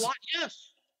was this?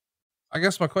 Yes. I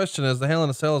guess my question is, the Hell in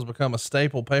a Cell has become a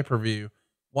staple pay-per-view.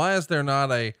 Why is there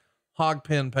not a Hog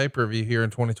Pen pay-per-view here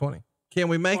in 2020? Can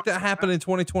we make that happen in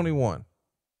 2021?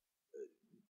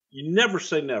 You never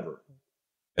say never.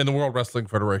 In the World Wrestling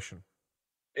Federation.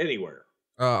 Anywhere.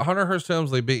 Hunter Hearst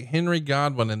Helmsley beat Henry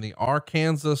Godwin in the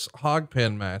Arkansas Hog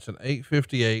Pen match in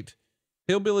 8:58.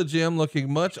 Hillbilly Jim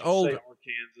looking much older.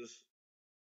 Arkansas.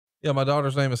 Yeah, my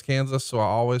daughter's name is Kansas, so I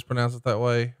always pronounce it that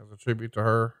way as a tribute to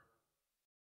her.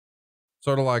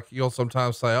 Sort of like you'll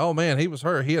sometimes say, "Oh man, he was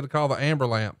hurt. He had to call the amber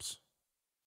lamps."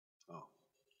 Oh,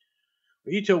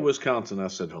 when you told Wisconsin, I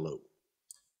said hello.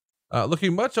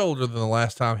 Looking much older than the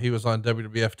last time he was on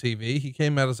WWF TV, he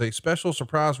came out as a special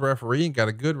surprise referee and got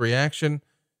a good reaction.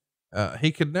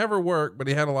 He could never work, but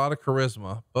he had a lot of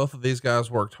charisma. Both of these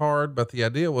guys worked hard, but the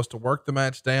idea was to work the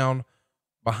match down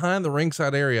behind the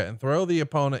ringside area and throw the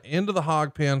opponent into the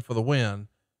hog pen for the win.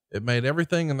 It made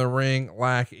everything in the ring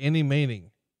lack any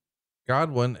meaning.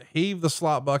 Godwin heaved the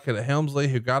slot bucket at Helmsley,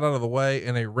 who got out of the way,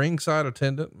 and a ringside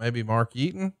attendant, maybe Mark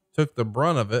Eaton, took the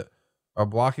brunt of it by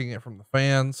blocking it from the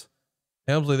fans.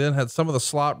 Helmsley then had some of the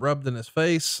slop rubbed in his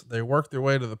face. They worked their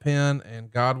way to the pin, and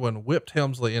Godwin whipped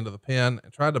Helmsley into the pin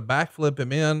and tried to backflip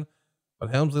him in, but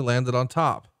Helmsley landed on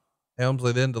top.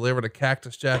 Helmsley then delivered a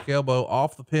cactus jack elbow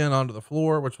off the pin onto the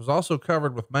floor, which was also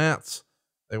covered with mats.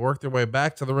 They worked their way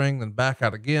back to the ring, then back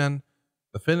out again.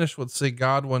 The finish would see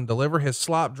Godwin deliver his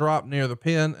slop drop near the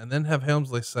pin and then have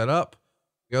Helmsley set up.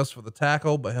 He goes for the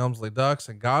tackle, but Helmsley ducks,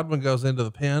 and Godwin goes into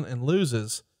the pin and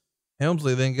loses.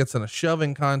 Helmsley then gets in a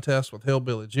shoving contest with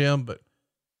Hillbilly Jim, but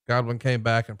Godwin came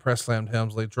back and press slammed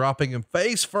Helmsley, dropping him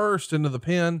face first into the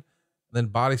pin. then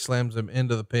body slams him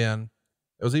into the pin.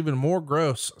 It was even more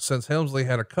gross since Helmsley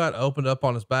had a cut opened up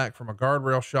on his back from a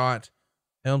guardrail shot.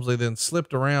 Helmsley then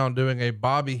slipped around doing a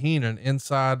Bobby Heenan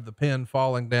inside the pin,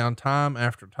 falling down time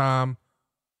after time.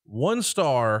 1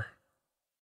 star.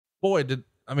 Boy,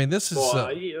 this is,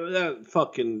 I'm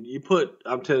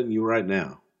telling you right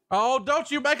now. Oh, don't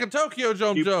you make a Tokyo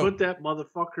Dome you joke. Put that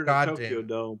motherfucker in the Tokyo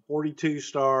Dome, 42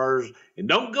 stars, and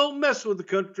don't go mess with the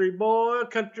country boy,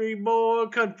 country boy,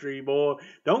 country boy.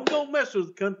 Don't go mess with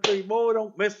the country boy,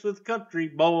 don't mess with the country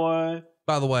boy.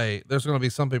 By the way, there's going to be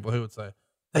some people who would say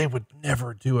they would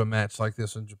never do a match like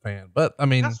this in Japan. But I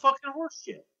mean, that's fucking horse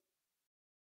shit.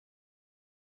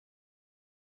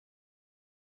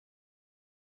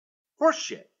 Horse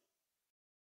shit.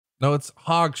 No, it's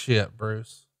hog shit,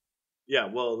 Bruce. Yeah,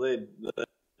 well, they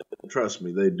trust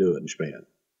me, they do it in Japan.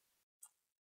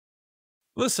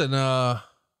 Listen,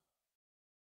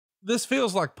 this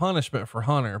feels like punishment for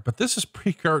Hunter, but this is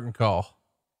pre-curtain call.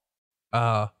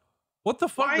 What the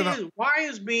fuck? Why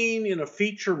is being in a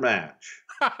feature match,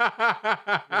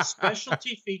 a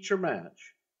specialty feature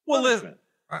match? Well,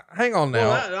 hang on now.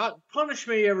 Well, punish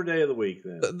me every day of the week.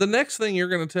 Then the next thing you're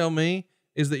going to tell me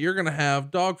is that you're going to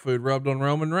have dog food rubbed on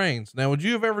Roman Reigns. Now, would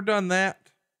you have ever done that?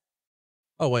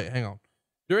 Oh, wait, hang on.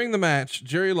 During the match,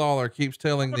 Jerry Lawler keeps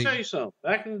telling I'll tell you something.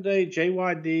 Back in the day,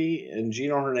 JYD and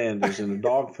Gino Hernandez in a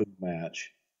dog food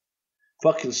match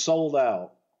fucking sold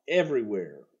out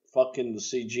everywhere. Fucking to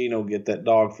see Gino get that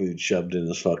dog food shoved in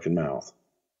his fucking mouth.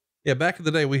 Yeah, back in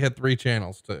the day, we had 3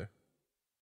 channels too.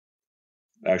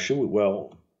 Actually,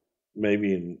 well,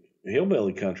 maybe in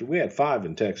hillbilly country, we had 5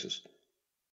 in Texas.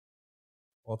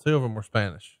 Well, 2 of them were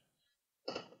Spanish.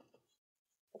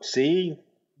 See?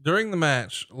 During the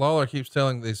match, Lawler keeps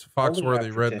telling these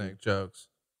Foxworthy redneck jokes,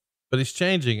 but he's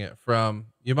changing it from,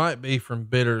 you might be from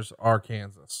Bitters,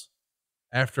 Arkansas.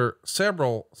 After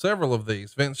several of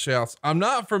these, Vince shouts, I'm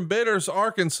not from Bitters,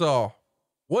 Arkansas.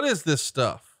 What is this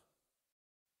stuff?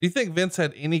 Do you think Vince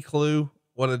had any clue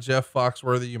what a Jeff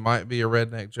Foxworthy, you might be a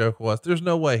redneck joke was? There's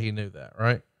no way he knew that,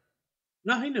 right?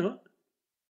 No, he knew it.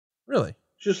 Really?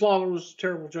 Just Lawler was a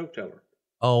terrible joke teller.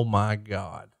 Oh my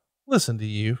God. Listen to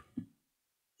you.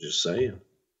 Just saying.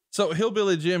 So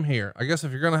Hillbilly Jim here, I guess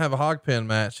if you're going to have a hog pen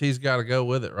match, he's got to go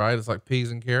with it, right? It's like peas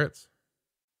and carrots.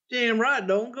 Damn right.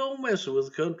 Don't go messing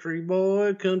with country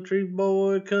boy, country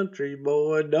boy, country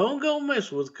boy. Don't go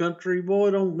mess with country boy.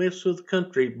 Don't mess with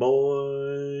country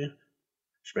boy.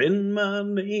 Spend my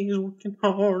days working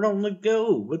hard on the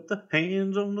go with the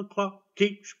hands on the clock.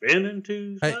 Keep spinning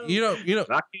too slow. Hey, you know,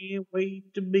 I can't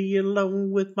wait to be alone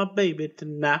with my baby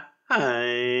tonight.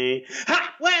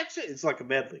 Ha! Wax it. It's like a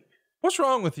medley. What's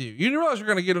wrong with you? You realize you're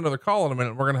going to get another call in a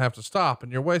minute. We're going to have to stop,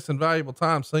 and you're wasting valuable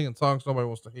time singing songs nobody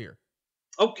wants to hear.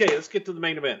 Okay, let's get to the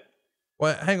main event.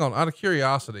 Well, hang on. Out of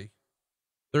curiosity,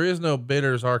 there is no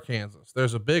Bitters, Arkansas.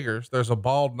 There's a Biggers. There's a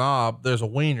Bald Knob. There's a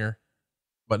Wiener,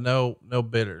 but no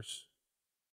Bitters.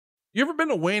 You ever been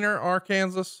to Wiener,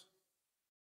 Arkansas?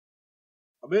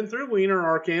 I've been through Wiener,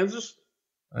 Arkansas.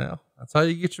 Well, that's how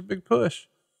you get your big push.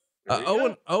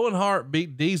 Owen Hart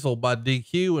beat Diesel by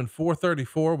DQ in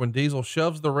 434 when Diesel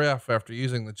shoves the ref after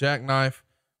using the jackknife.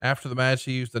 After the match,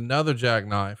 he used another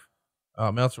jackknife.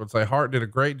 Meltzer would say Hart did a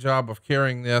great job of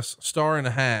carrying this, 1.5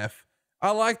 stars.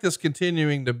 I like this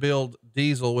continuing to build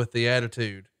Diesel with the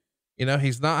attitude. You know,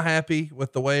 he's not happy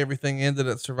with the way everything ended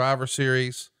at Survivor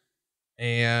Series.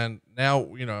 And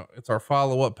now, you know, it's our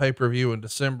follow-up pay-per-view in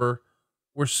December.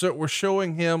 We're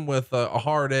showing him with a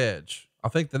hard edge. I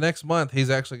think the next month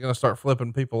he's actually going to start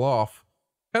flipping people off.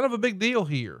 Kind of a big deal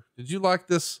here. Did you like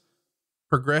this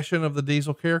progression of the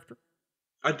Diesel character?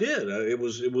 I did. It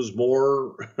was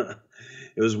more,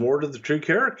 it was more to the true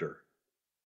character.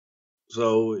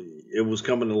 So it was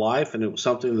coming to life, and it was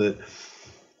something that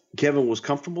Kevin was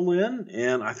comfortable in.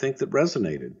 And I think that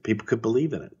resonated. People could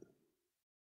believe in it.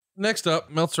 Next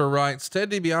up, Meltzer writes, Ted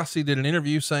DiBiase did an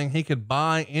interview saying he could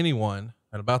buy anyone.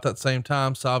 At about that same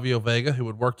time, Savio Vega, who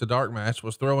would work the dark match,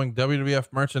 was throwing WWF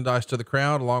merchandise to the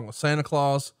crowd along with Santa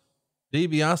Claus.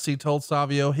 DiBiase told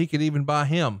Savio he could even buy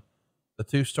him. The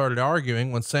two started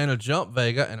arguing when Santa jumped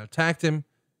Vega and attacked him.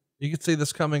 You could see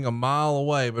this coming a mile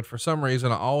away, but for some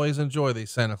reason, I always enjoy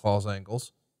these Santa Claus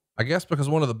angles. I guess because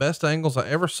one of the best angles I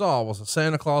ever saw was a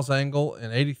Santa Claus angle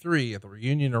in '83 at the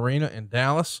Reunion Arena in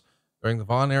Dallas during the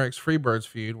Von Erichs Freebirds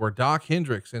feud, where Doc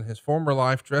Hendricks in his former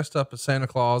life dressed up as Santa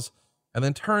Claus and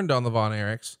then turned on the Von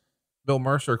Erichs. Bill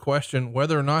Mercer questioned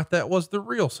whether or not that was the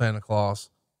real Santa Claus.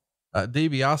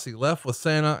 DiBiase left with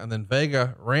Santa, and then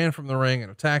Vega ran from the ring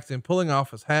and attacked him, pulling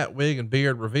off his hat, wig, and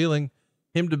beard, revealing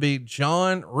him to be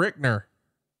John Rickner.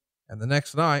 And the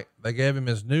next night, they gave him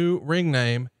his new ring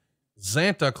name,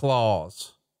 Santa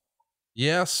Claus.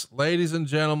 Yes, ladies and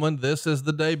gentlemen, this is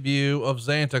the debut of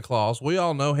Santa Claus. We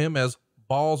all know him as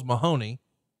Balls Mahoney,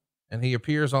 and he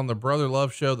appears on the Brother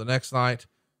Love show the next night.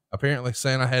 Apparently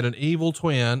Santa had an evil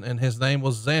twin and his name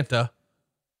was Xanta,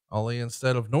 only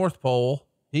instead of North Pole,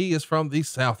 he is from the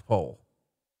South Pole.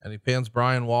 And he pins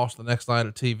Brian Walsh the next night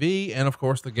at TV. And of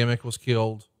course the gimmick was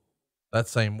killed that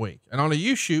same week. And on a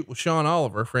U-shoot with Sean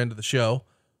Oliver, friend of the show,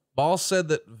 Balls said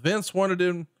that Vince wanted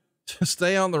him to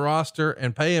stay on the roster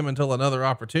and pay him until another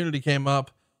opportunity came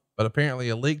up. But apparently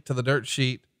a leak to the dirt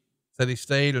sheet said he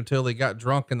stayed until he got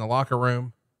drunk in the locker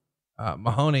room.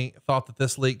 Mahoney thought that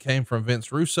this leak came from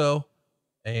Vince Russo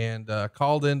and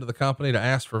called into the company to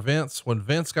ask for Vince. When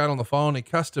Vince got on the phone, he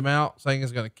cussed him out saying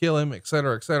he's going to kill him, et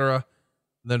cetera, et cetera.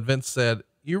 And then Vince said,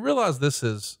 "You realize this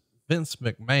is Vince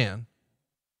McMahon?"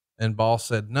 And Balls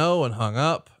said no and hung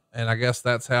up. And I guess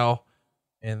that's how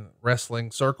in wrestling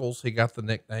circles, he got the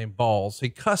nickname Balls. He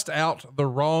cussed out the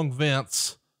wrong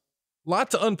Vince. A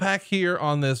lot to unpack here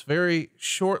on this very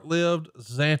short-lived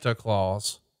Santa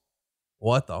Claus.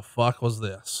 What the fuck was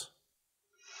this?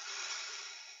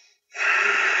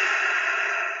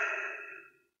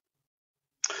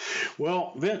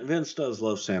 Well, Vince does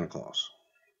love Santa Claus.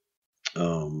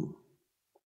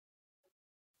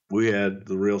 We had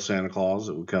the real Santa Claus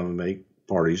that would come and make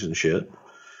parties and shit.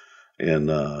 And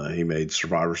he made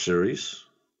Survivor Series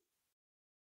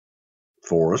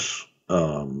for us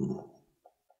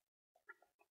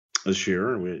this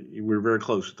year. And we were very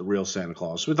close with the real Santa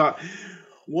Claus. So we thought,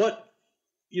 what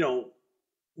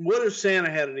if Santa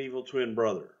had an evil twin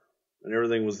brother and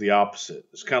everything was the opposite?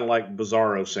 It's kind of like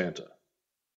Bizarro Santa.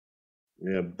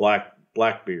 Yeah,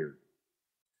 Blackbeard.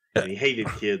 And he hated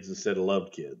kids instead of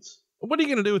loved kids. What are you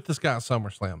going to do with this guy at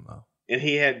SummerSlam though? And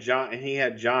he had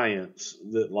giants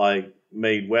that like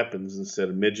made weapons instead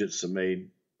of midgets that made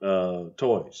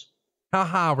toys. How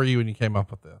high were you when you came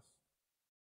up with this?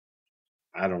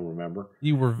 I don't remember.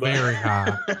 You were very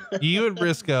high. You and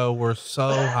Briscoe were so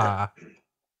high.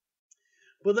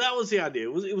 But that was the idea.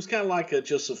 It was kind of like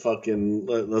just a fucking,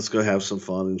 let's go have some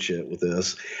fun and shit with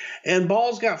this. And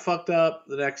Balls got fucked up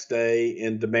the next day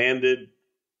and demanded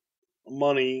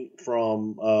money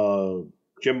from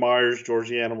Jim Myers,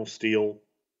 Georgie Animal Steel.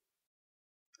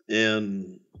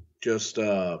 And just,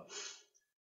 I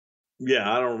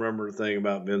don't remember a thing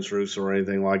about Vince Russo or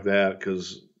anything like that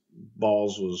because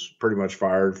Balls was pretty much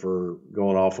fired for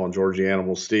going off on Georgie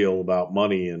Animal Steel about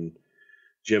money and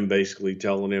Jim basically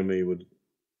telling him he would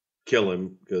kill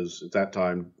him because at that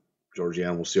time Georgie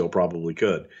Animal Steel probably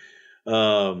could.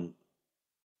 So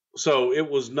it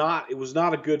was not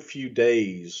a good few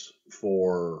days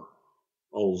for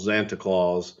old Santa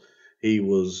Claus. He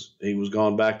was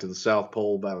gone back to the South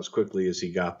Pole about as quickly as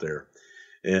he got there.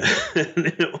 And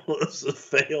it was a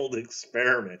failed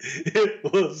experiment.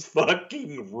 It was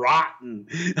fucking rotten.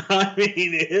 I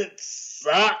mean, it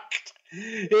sucked.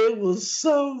 It was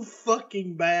so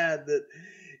fucking bad that,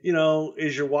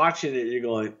 as you're watching it, you're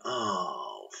going,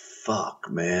 oh, fuck,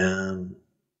 man.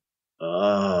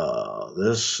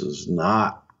 This is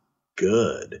not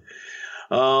good.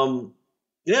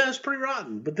 Yeah, it's pretty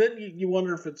rotten. But then you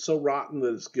wonder if it's so rotten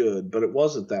that it's good. But it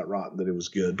wasn't that rotten that it was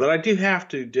good. But I do have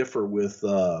to differ with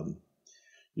your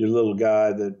little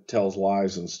guy that tells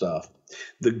lies and stuff.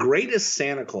 The greatest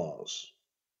Santa Claus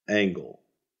angle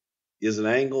is an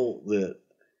angle that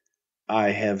I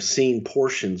have seen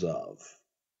portions of,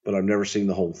 but I've never seen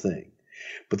the whole thing.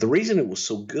 But the reason it was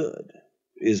so good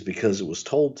is because it was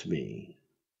told to me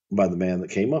by the man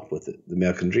that came up with it, the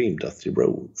American Dream, Dusty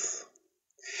Rhodes.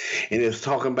 And it was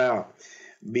talking about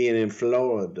being in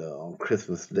Florida on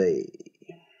Christmas Day.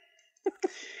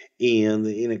 And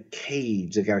in a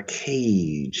cage, they got a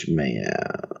cage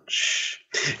match.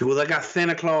 Well, they got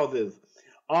Santa Clauses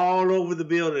all over the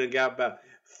building. They got about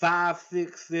 5,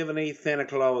 6, 7, 8 Santa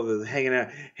Clauses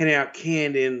handing out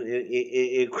candy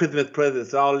and Christmas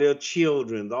presents to all their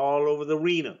children all over the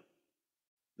arena.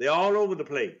 They're all over the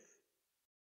place.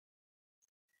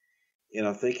 And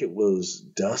I think it was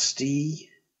Dusty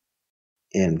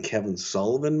and Kevin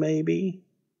Sullivan, maybe.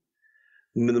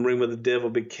 I'm in the ring with the devil,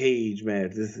 big cage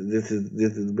match. This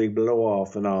is a big blow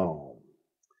off and all.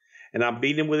 And I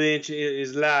beat him within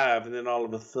his life, and then all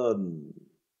of a sudden,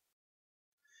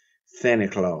 Santa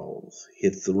Claus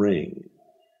hits the ring,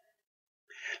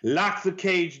 locks the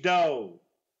cage door,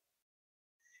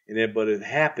 and everybody's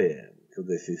happy because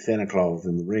they see Santa Claus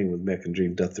in the ring with American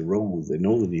Dream Dusty Rhodes. They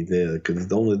know that he's there because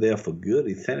he's only there for good.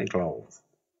 He's Santa Claus.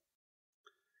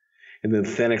 And then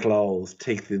Santa Claus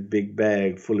takes his big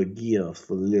bag full of gifts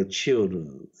for the little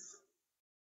children.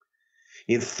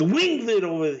 and swings it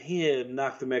over his head,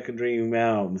 knocks the American Dream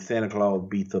out, and Santa Claus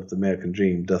beats up the American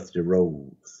Dream, Dusty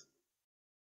Rhodes.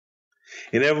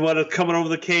 And everybody's coming over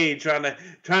the cage trying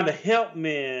to help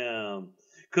him.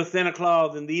 Because Santa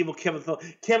Claus and the evil Kevin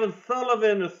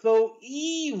Sullivan is so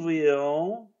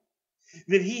evil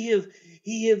that he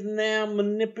has now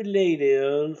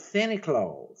manipulated Santa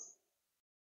Claus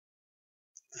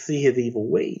to see his evil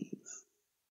ways.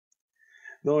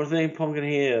 The only thing,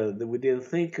 Pumpkinhead, that we didn't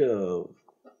think of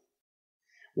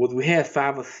was we had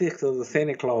 5 or 6 of the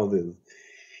Santa Clauses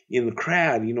in the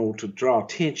crowd, to draw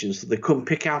attention, so they couldn't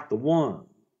pick out the one.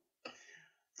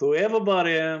 So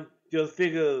everybody just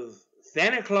figures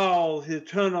Santa Claus has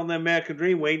turned on the American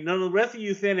Dream. Wait, none of the rest of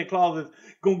you Santa Clauses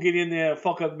gonna get in there and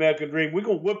fuck up the American Dream. We're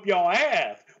gonna whip y'all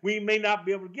ass. We may not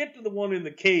be able to get to the one in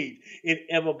the cage. And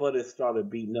everybody started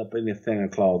beating up any Santa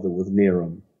Claus that was near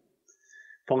them.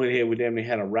 Pumpkinhead, we damn near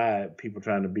had a riot. People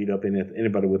trying to beat up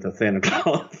anybody with a Santa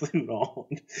Claus suit on.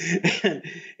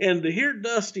 And to hear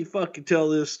Dusty fucking tell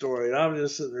this story, and I'm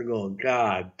just sitting there going,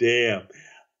 God damn.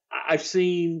 I've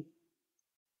seen,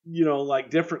 like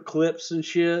different clips and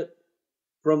shit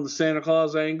from the Santa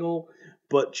Claus angle,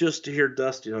 but just to hear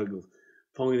Dusty, I go,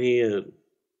 Pumpkinhead,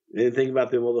 and think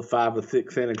about them other 5 or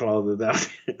 6 Santa Clauses out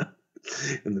there.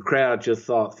 And the crowd just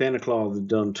thought Santa Claus had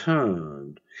done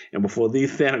turned. And before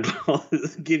these Santa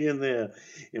Clauses get in there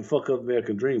and fuck up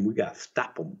American Dream, we got to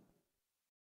stop them.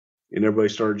 And everybody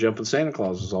started jumping Santa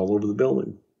Clauses all over the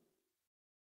building.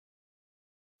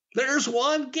 There's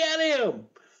one, get him!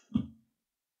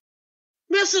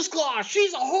 Mrs. Claus,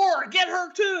 she's a whore, get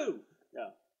her too! Yeah.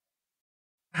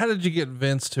 How did you get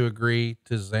Vince to agree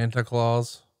to Santa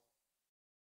Claus?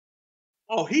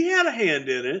 Oh, he had a hand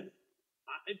in it.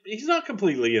 He's not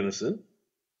completely innocent.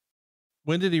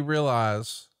 When did he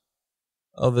realize,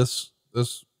 oh, this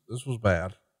was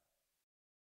bad?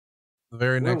 The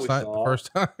very next night, the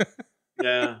first time.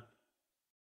 Yeah.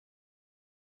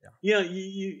 Yeah.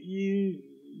 You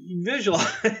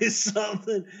visualize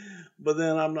something, but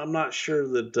then I'm not sure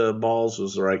that Balls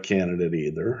was the right candidate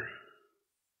either.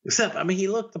 Except, he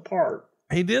looked the part.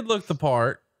 He did look the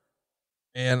part.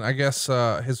 And I guess,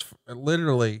 his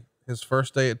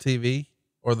first day at TV,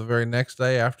 or the very next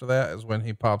day after that, is when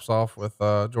he pops off with,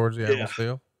 Georgie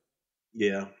Amblesfield.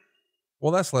 Yeah.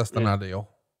 Well, that's less than ideal.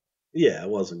 Yeah. It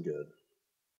wasn't good.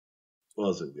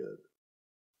 Did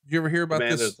you ever hear about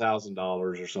this? $1,000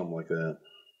 or something like that.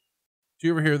 Did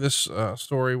you ever hear this,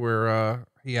 story where,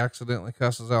 he accidentally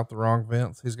cusses out the wrong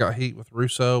Vince? He's got heat with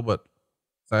Russo, but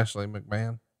it's actually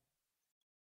McMahon.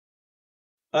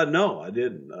 No, I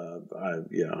didn't.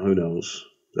 Who knows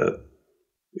that?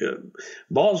 Yeah.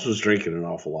 Balls was drinking an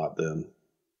awful lot then.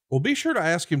 Well, be sure to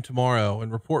ask him tomorrow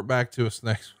and report back to us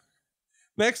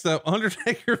next up.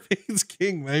 Undertaker beats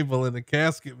King Mabel in a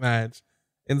casket match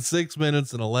in 6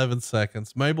 minutes and 11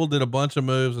 seconds. Mabel did a bunch of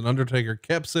moves and Undertaker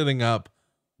kept sitting up.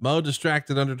 Mo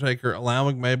distracted Undertaker,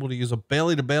 allowing Mabel to use a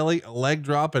belly to belly, a leg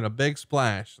drop, and a big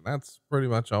splash. That's pretty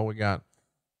much all we got.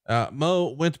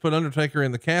 Mo went to put Undertaker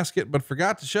in the casket, but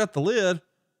forgot to shut the lid.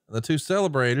 The two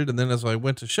celebrated, and then as I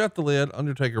went to shut the lid,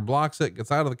 Undertaker blocks it,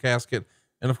 gets out of the casket,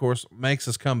 and of course makes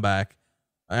his comeback.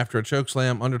 After a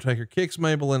chokeslam, Undertaker kicks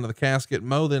Mabel into the casket.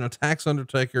 Mo then attacks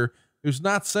Undertaker, who's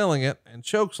not selling it, and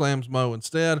chokeslams Mo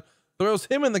instead, throws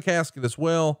him in the casket as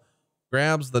well,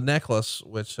 grabs the necklace,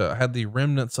 which had the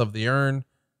remnants of the urn,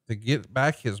 to get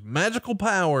back his magical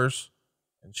powers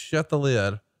and shut the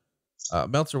lid.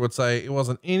 Meltzer would say it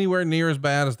wasn't anywhere near as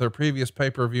bad as their previous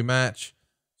pay-per-view match.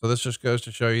 So this just goes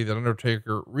to show you that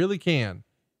Undertaker really can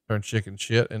turn chicken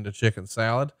shit into chicken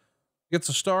salad. Gets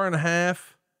a 1.5 stars.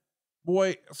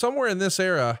 Boy, somewhere in this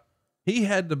era, he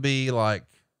had to be like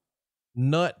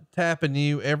nut tapping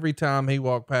you every time he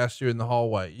walked past you in the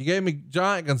hallway. You gave me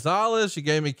Giant Gonzalez. You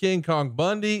gave me King Kong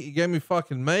Bundy. You gave me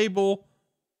fucking Mabel.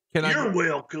 You're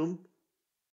welcome.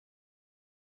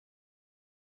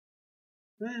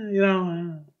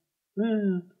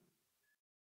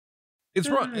 It's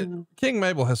run. King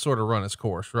Mabel has sort of run its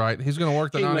course, right? He's going to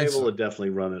work the King Mabel had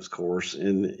definitely run its course,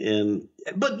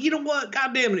 but you know what?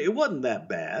 God damn it wasn't that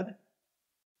bad.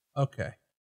 Okay,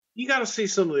 you got to see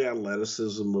some of the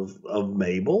athleticism of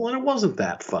Mabel, and it wasn't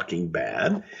that fucking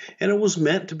bad, and it was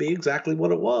meant to be exactly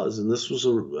what it was. And this was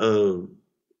a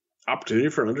opportunity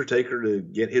for Undertaker to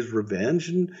get his revenge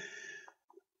and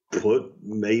put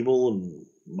Mabel and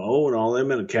Mo and all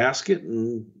them in a casket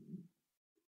and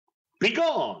be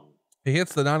gone. He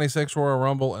hits the 96 Royal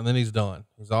Rumble and then he's done.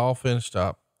 He's all finished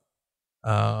up.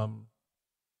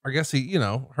 I guess he,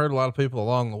 hurt a lot of people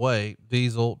along the way,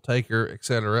 Diesel, Taker,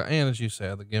 etc. And as you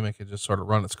said, the gimmick had just sort of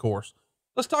run its course.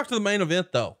 Let's talk to the main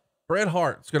event though. Bret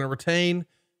Hart is going to retain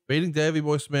beating Davey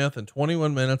Boy Smith in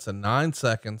 21 minutes and 9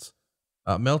 seconds.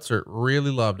 Meltzer really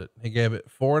loved it. He gave it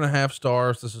 4.5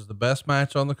 stars. This is the best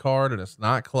match on the card, and it's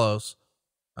not close.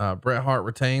 Bret Hart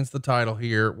retains the title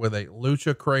here with a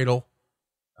lucha cradle.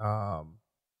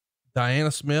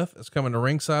 Diana Smith is coming to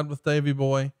ringside with Davey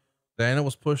Boy. Diana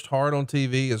was pushed hard on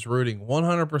TV as rooting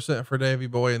 100% for Davey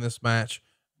Boy in this match,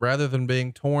 rather than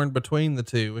being torn between the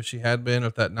two as she had been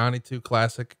at that 92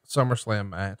 Classic SummerSlam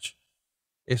match.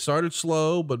 It started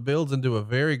slow, but builds into a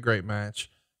very great match.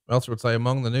 Meltzer would say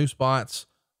among the new spots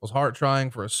was Hart trying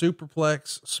for a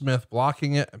superplex, Smith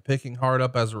blocking it and picking Hart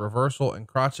up as a reversal and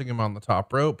crotching him on the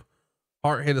top rope.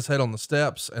 Hart hit his head on the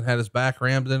steps and had his back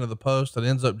rammed into the post and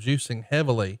ends up juicing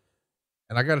heavily.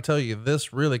 And I got to tell you,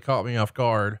 this really caught me off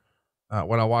guard.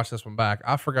 When I watched this one back,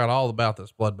 I forgot all about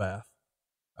this bloodbath.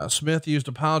 Smith used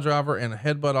a pile driver and a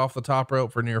headbutt off the top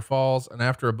rope for near falls. And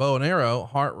after a bow and arrow,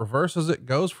 Hart reverses it,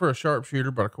 goes for a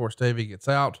sharpshooter, but of course Davey gets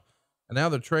out. And now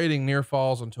they're trading near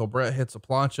falls until Bret hits a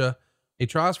plancha. He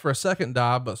tries for a second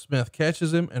dive, but Smith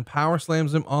catches him and power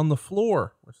slams him on the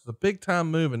floor, which is a big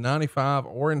time move in 95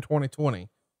 or in 2020.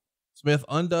 Smith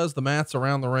undoes the mats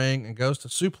around the ring and goes to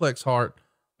suplex Hart.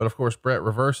 But of course, Bret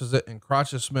reverses it and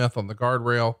crotches Smith on the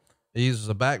guardrail. He uses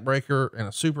a backbreaker and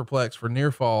a superplex for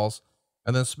near falls.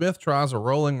 And then Smith tries a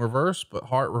rolling reverse, but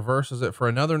Hart reverses it for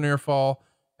another near fall.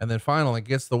 And then finally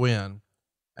gets the win.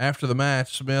 After the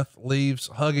match, Smith leaves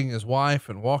hugging his wife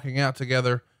and walking out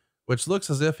together, which looks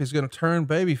as if he's going to turn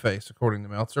babyface, according to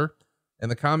Meltzer. In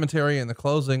the commentary and the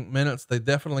closing minutes, they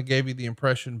definitely gave you the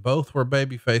impression both were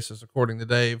baby faces, according to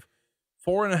Dave.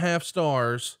 4.5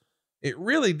 stars. It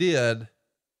really did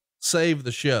save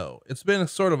the show. It's been a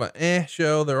sort of an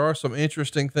show. There are some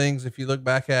interesting things if you look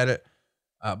back at it.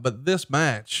 But this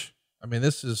match, I mean,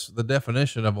 this is the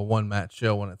definition of a one match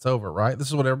show when it's over, right? This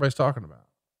is what everybody's talking about.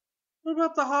 What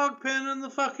about the hog pen and the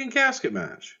fucking casket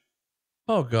match?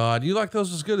 Oh God. You like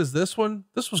those as good as this one?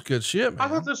 This was good shit, man. I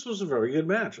thought this was a very good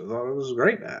match. I thought it was a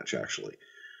great match, actually.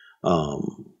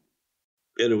 And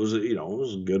it was, it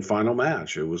was a good final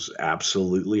match. It was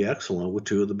absolutely excellent with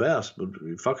two of the best, but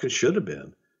it fucking should have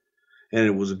been. And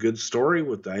it was a good story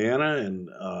with Diana and,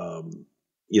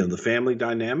 the family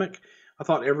dynamic. I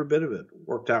thought every bit of it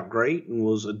worked out great and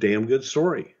was a damn good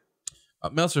story.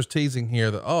 Meltzer's teasing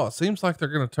here that, it seems like they're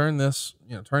going to turn this,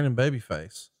 turn him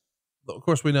babyface. But of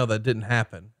course we know that didn't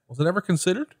happen. Was it ever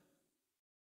considered?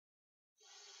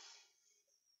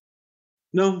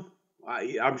 No,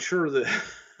 I'm sure that,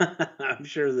 I'm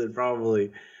sure that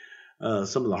probably,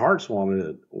 some of the Harts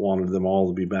wanted them all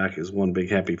to be back as one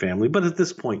big happy family. But at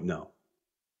this point, no.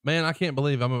 Man, I can't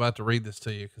believe I'm about to read this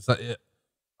to you.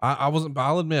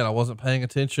 I'll admit I wasn't paying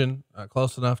attention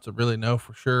close enough to really know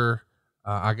for sure.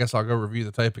 I guess I'll go review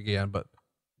the tape again, but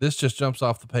this just jumps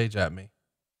off the page at me.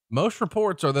 Most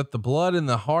reports are that the blood in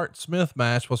the Hart Smith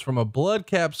match was from a blood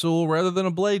capsule rather than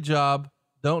a blade job.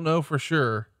 Don't know for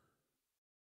sure.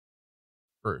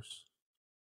 Bruce,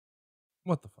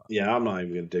 what the fuck? Yeah, I'm not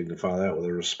even going to dignify that with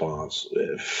a response.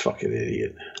 Fucking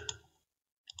idiot.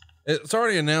 It's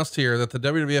already announced here that the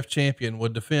WWF champion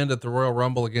would defend at the Royal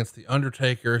Rumble against the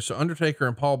Undertaker. So Undertaker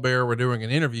and Paul Bearer were doing an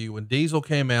interview when Diesel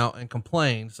came out and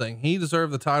complained, saying he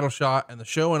deserved the title shot, and the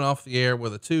show went off the air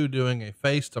with the two doing a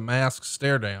face to mask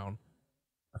stare down.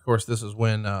 Of course, this is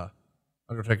when,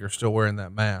 Undertaker's still wearing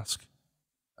that mask.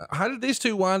 How did these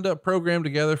two wind up programmed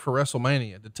together for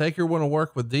WrestleMania? Did Taker want to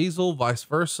work with Diesel, vice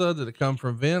versa? Did it come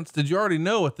from Vince? Did you already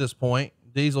know at this point,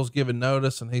 Diesel's giving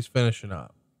notice and he's finishing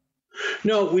up?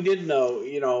 No, we did know,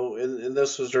 and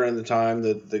this was during the time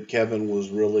that Kevin was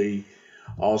really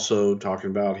also talking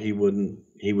about he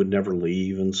would never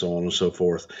leave and so on and so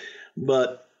forth.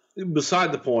 But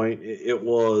beside the point, it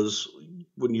was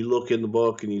when you look in the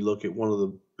book and you look at one of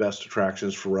the best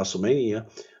attractions for WrestleMania,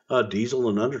 Diesel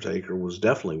and Undertaker was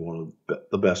definitely one of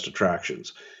the best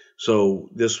attractions. So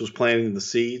this was planting the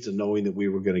seeds and knowing that we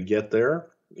were going to get there,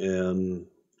 and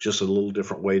just a little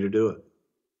different way to do it.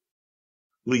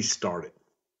 At least start it.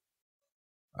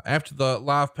 After the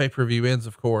live pay-per-view ends,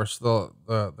 of course,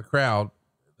 the crowd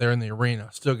there in the arena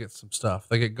still gets some stuff.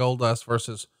 They get Goldust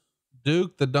versus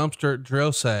Duke the Dumpster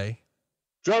Droese.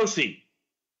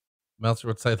 Meltzer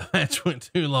would say the match went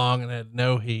too long and had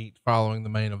no heat following the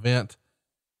main event.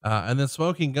 And then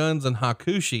Smoking Guns and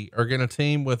Hakushi are going to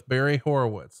team with Barry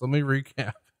Horowitz. Let me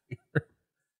recap here.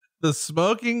 The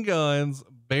Smoking Guns,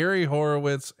 Barry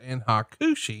Horowitz, and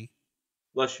Hakushi,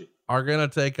 bless you, are going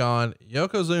to take on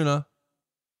Yokozuna,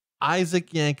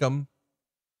 Isaac Yankem,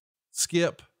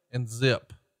 Skip, and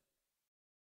Zip.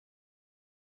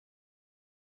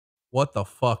 What the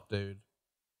fuck, dude?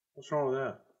 What's wrong with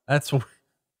that? That's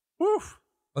woof.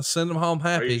 Let's send them home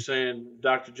happy. Are you saying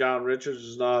Dr. John Richards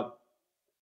is not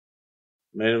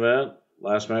main event,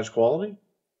 last match quality?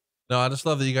 No, I just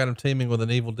love that you got him teaming with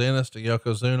an evil dentist, a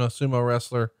Yokozuna sumo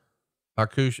wrestler,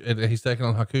 Hakushi, and he's taking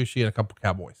on Hakushi and a couple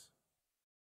cowboys.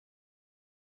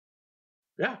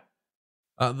 Yeah.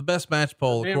 The best match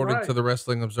poll, according to the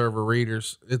Wrestling Observer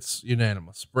readers, it's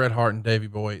unanimous. Bret Hart and Davey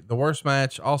Boy. The worst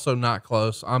match, also not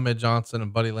close, Ahmed Johnson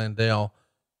and Buddy Landell.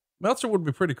 Meltzer would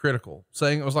be pretty critical,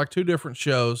 saying it was like two different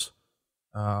shows.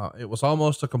 It was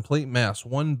almost a complete mess.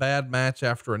 One bad match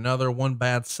after another, one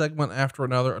bad segment after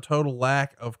another, a total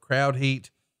lack of crowd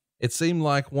heat. It seemed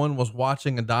like one was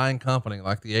watching a dying company,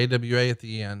 like the AWA at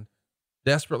the end,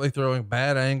 desperately throwing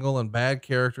bad angle and bad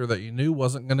character that you knew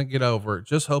wasn't going to get over,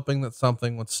 just hoping that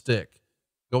something would stick.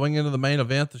 Going into the main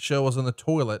event, the show was in the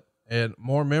toilet and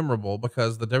more memorable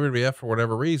because the WWF, for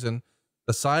whatever reason,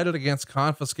 decided against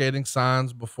confiscating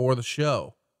signs before the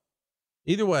show.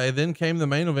 Either way, then came the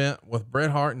main event with Bret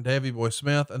Hart and Davey Boy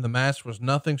Smith, and the match was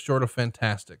nothing short of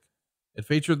fantastic. It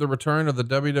featured the return of the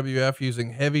WWF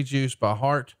using heavy juice by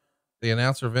Hart. The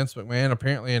announcer Vince McMahon,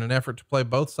 apparently in an effort to play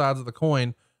both sides of the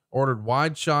coin, ordered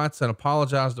wide shots and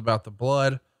apologized about the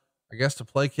blood, I guess to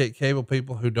placate cable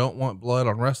people who don't want blood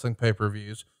on wrestling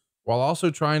pay-per-views, while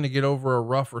also trying to get over a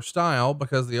rougher style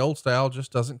because the old style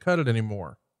just doesn't cut it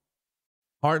anymore.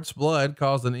 Hart's blood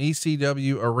caused an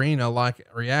ECW arena-like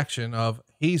reaction of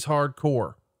 "he's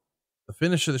hardcore." The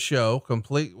finish of the show,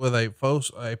 complete with a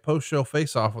post-show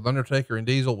face-off with Undertaker and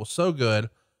Diesel, was so good,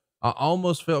 I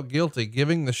almost felt guilty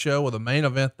giving the show with a main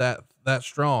event that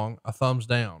strong a thumbs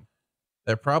down.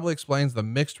 That probably explains the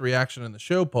mixed reaction in the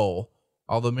show poll,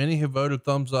 although many who voted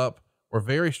thumbs up were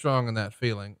very strong in that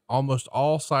feeling, almost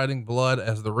all citing blood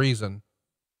as the reason.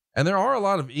 And there are a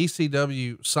lot of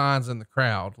ECW signs in the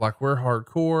crowd, like "We're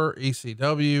Hardcore,"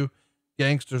 ECW,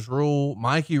 "Gangsters Rule,"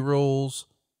 "Mikey Rules,"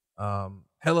 "Hello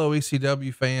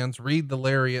ECW fans," "Read the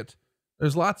Lariat."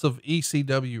 There's lots of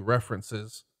ECW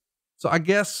references. So I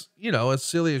guess, as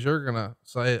silly as you're going to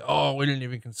say, "Oh, we didn't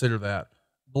even consider that."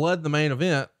 Blood, the main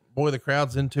event, boy, the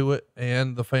crowd's into it,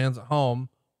 and the fans at home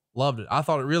loved it. I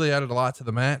thought it really added a lot to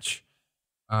the match.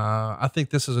 I think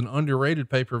this is an underrated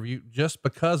pay-per-view just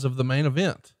because of the main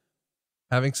event.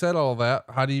 Having said all that,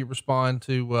 how do you respond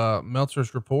to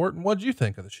Meltzer's report, and what did you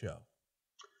think of the show?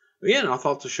 Again, I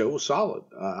thought the show was solid.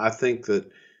 I think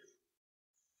that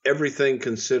everything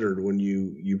considered, when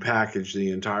you package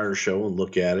the entire show and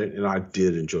look at it, and I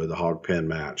did enjoy the Hog Pen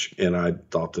match, and I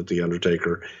thought that the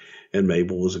Undertaker and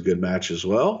Mabel was a good match as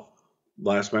well.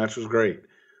 Last match was great.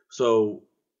 So,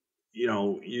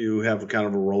 you have a kind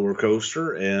of a roller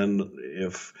coaster, and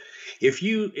if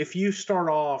you start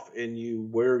off and you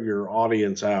wear your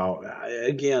audience out,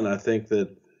 again, I think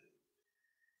that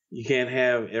you can't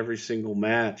have every single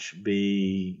match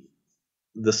be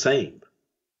the same.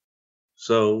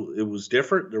 So it was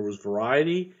different. There was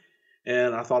variety,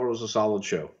 and I thought it was a solid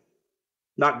show.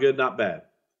 Not good, not bad.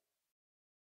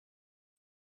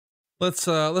 Let's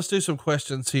do some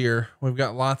questions here. We've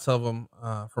got lots of them,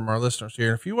 from our listeners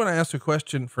here. If you want to ask a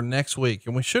question for next week,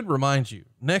 and we should remind you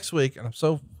next week, and I'm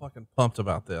so fucking pumped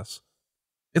about this,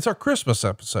 it's our Christmas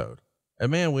episode,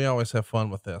 and man, we always have fun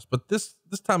with this, but this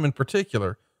time in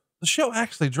particular, the show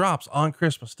actually drops on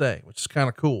Christmas Day, which is kind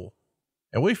of cool.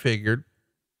 And we figured,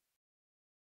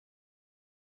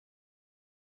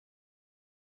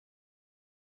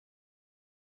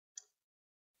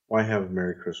 why have a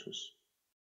Merry Christmas?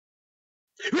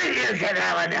 You can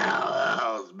have a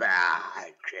nose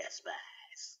by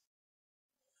Christmas.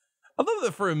 I love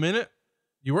that for a minute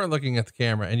you weren't looking at the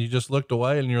camera and you just looked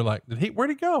away and you're like,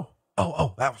 where'd he go?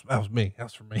 Oh, that was me. That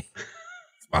was for me.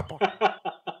 It's my part.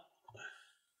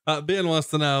 Ben wants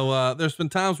to know, there's been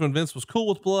times when Vince was cool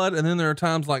with blood, and then there are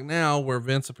times like now where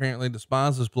Vince apparently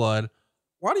despises blood.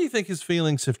 Why do you think his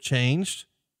feelings have changed?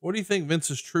 What do you think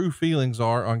Vince's true feelings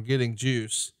are on getting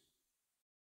juice?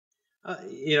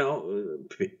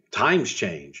 Times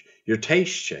change, your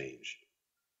tastes change.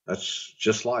 That's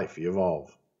just life. You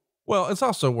evolve. Well, it's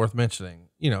also worth mentioning,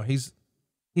 he's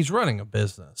running a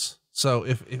business. So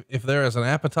if there is an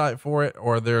appetite for it,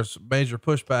 or there's major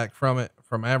pushback from it,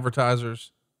 from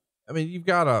advertisers, I mean, you've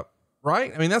got to,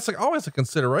 right? I mean, that's always a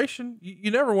consideration.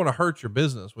 You never want to hurt your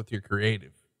business with your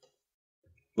creative.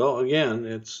 Well, again,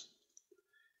 it's,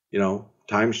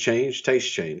 times change, tastes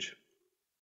change.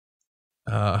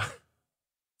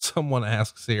 Someone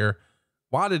asks here,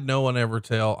 why did no one ever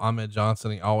tell Ahmed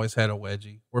Johnson he always had a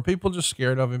wedgie? Were people just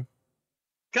scared of him?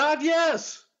 God,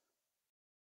 yes.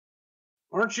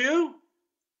 Aren't you?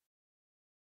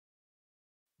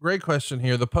 Great question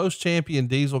here. The post-champion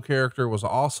Diesel character was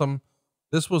awesome.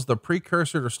 This was the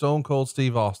precursor to Stone Cold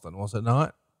Steve Austin, was it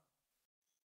not?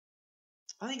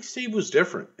 I think Steve was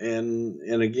different.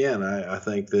 And again, I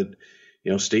think that,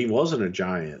 Steve wasn't a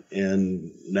giant,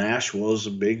 and Nash was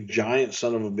a big giant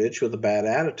son of a bitch with a bad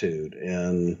attitude,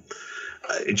 and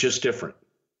it's just different.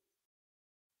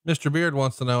 Mr. Beard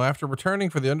wants to know, after returning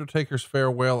for the Undertaker's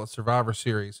farewell at Survivor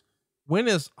Series, when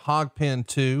is Hog Pen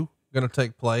 2 going to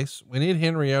take place? We need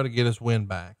Henry O to get his win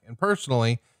back. And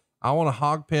personally, I want a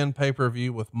Hog Pen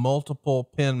pay-per-view with multiple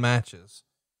pin matches.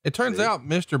 It turns out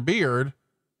Mr. Beard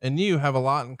and you have a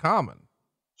lot in common.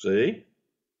 See?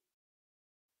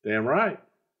 Damn right.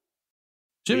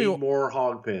 Jimmy, need more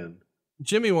Hog Pen.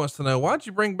 Jimmy wants to know, why'd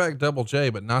you bring back Double J,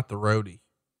 but not the roadie?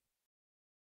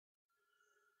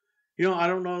 I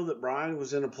don't know that Brian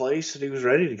was in a place that he was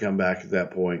ready to come back at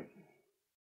that point.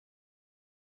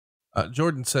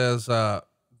 Jordan says,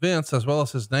 Vince, as well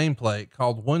as his nameplate,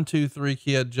 called 1-2-3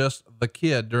 Kid just the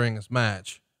Kid during his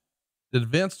match. Did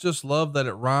Vince just love that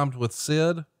it rhymed with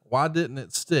Sid? Why didn't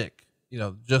it stick?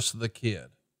 Just the Kid.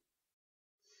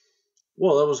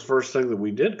 Well, that was the first thing that we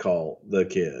did call the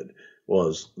Kid,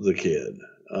 was the Kid.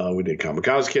 We did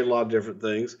Kamikaze Kid, a lot of different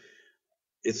things.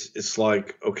 It's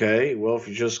like, okay, well, if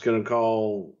you're just going to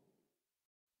call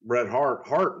Bret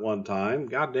Hart one time,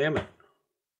 God damn it.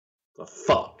 The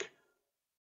fuck.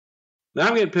 Now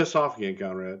I'm getting pissed off again,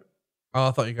 Conrad. Oh,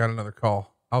 I thought you got another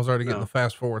call. I was already getting the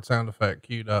fast forward sound effect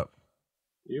queued up.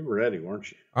 You were ready,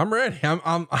 weren't you? I'm ready.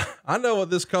 I know what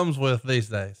this comes with these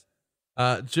days.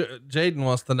 Jaden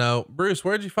wants to know, Bruce,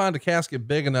 where'd you find a casket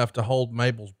big enough to hold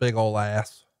Mabel's big old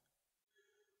ass?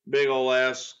 Big old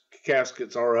ass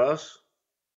caskets are us.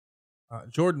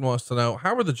 Jordan wants to know,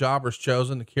 how were the jobbers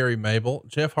chosen to carry Mabel?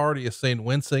 Jeff Hardy is seen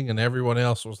wincing and everyone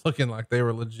else was looking like they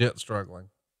were legit struggling.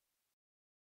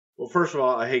 Well, first of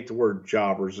all, I hate the word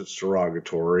jobbers. It's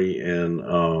derogatory.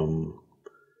 And,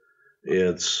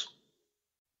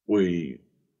 we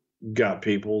got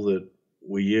people that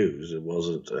we use. It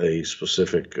wasn't a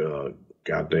specific,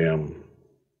 goddamn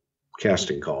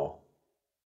casting call.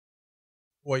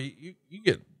 Well, you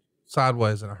get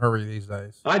sideways in a hurry these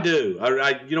days. I do.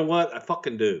 You know what? I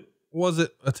fucking do. Was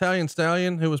it Italian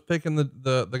Stallion who was picking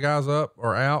the guys up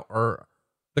or out? Or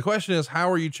the question is, how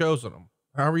are you choosing them?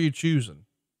 How are you choosing?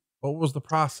 What was the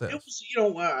process? It was,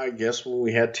 I guess when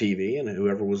we had TV and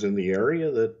whoever was in the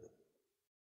area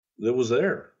that was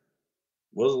there.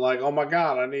 It wasn't like, oh my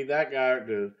God, I need that guy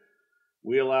to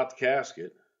wheel out the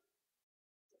casket.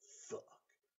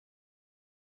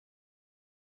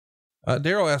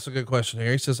 Daryl asked a good question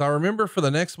here. He says, I remember for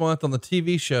the next month on the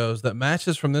TV shows that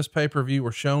matches from this pay-per-view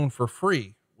were shown for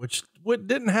free, which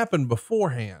didn't happen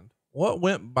beforehand. What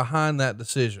went behind that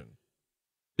decision?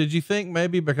 Did you think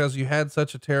maybe because you had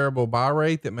such a terrible buy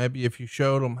rate that maybe if you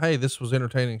showed them, hey, this was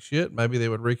entertaining shit, maybe they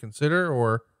would reconsider,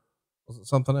 or was it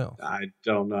something else? I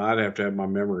don't know. I'd have to have my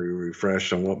memory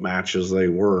refreshed on what matches they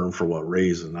were and for what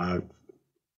reason. I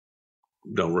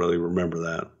don't really remember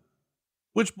that.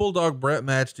 Which Bulldog Bret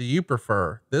match do you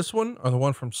prefer? This one or the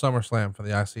one from SummerSlam for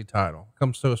the IC title?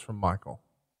 Comes to us from Michael.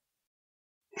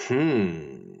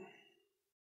 You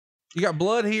got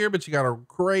blood here, but you got a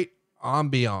great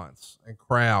ambiance and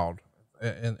crowd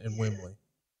in Wembley.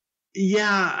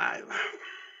 Yeah.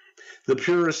 The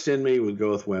purist in me would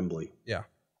go with Wembley. Yeah.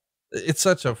 It's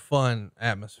such a fun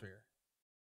atmosphere.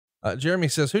 Jeremy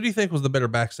says, who do you think was the better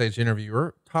backstage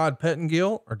interviewer, Todd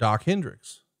Pettengill or Doc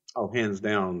Hendricks? Oh, hands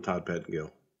down, Todd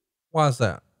Pettengill. Why is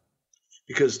that?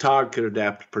 Because Todd could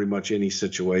adapt to pretty much any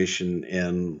situation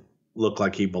and look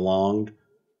like he belonged.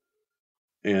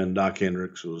 And Doc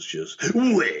Hendricks was just,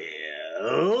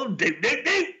 well, do.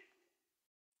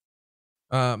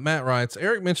 Matt writes,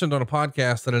 Eric mentioned on a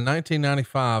podcast that in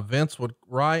 1995, Vince would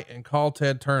write and call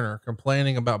Ted Turner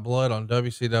complaining about blood on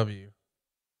WCW.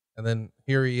 And then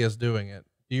here he is doing it.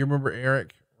 Do you remember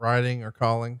Eric writing or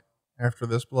calling after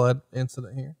this blood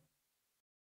incident here?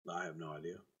 I have no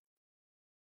idea.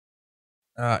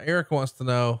 Eric wants to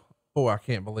know, I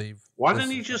can't believe. Why didn't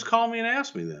he just call me and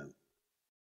ask me then?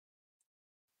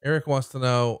 Eric wants to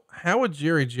know, how would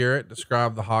Jerry Jarrett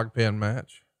describe the Hog Pen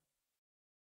match?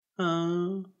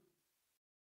 Fuck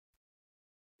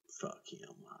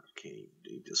him.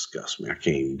 He disgusts me. I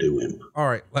can't even do him. All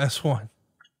right. Last one.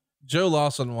 Joe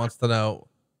Lawson wants to know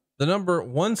the number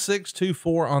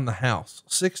 1624 on the house.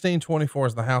 1624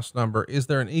 is the house number. Is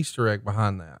there an Easter egg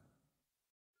behind that?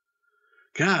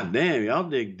 God damn, y'all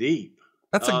dig deep.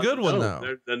 That's a good one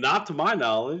though. They're not to my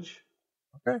knowledge.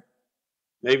 Okay.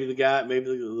 Maybe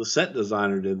the set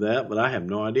designer did that, but I have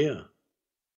no idea.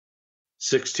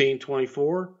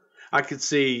 1624. I could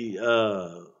see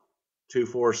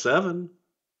 247.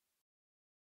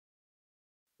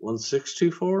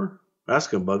 1624. That's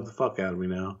gonna bug the fuck out of me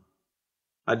now.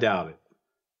 I doubt it.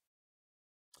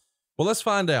 Well, let's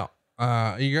find out.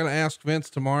 You're going to ask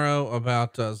Vince tomorrow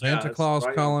about Santa Claus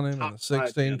right calling him in the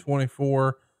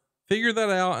 1624. Figure that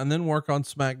out and then work on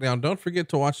SmackDown. Don't forget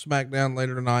to watch SmackDown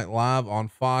later tonight live on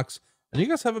Fox. And you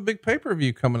guys have a big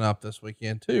pay-per-view coming up this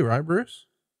weekend too, right, Bruce?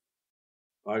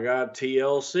 I got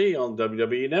TLC on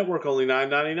WWE Network, only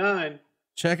 $9.99.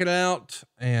 Check it out.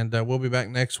 And we'll be back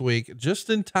next week just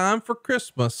in time for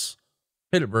Christmas.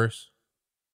 Hit it, Bruce.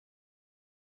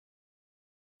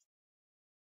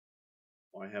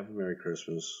 Why have a Merry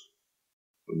Christmas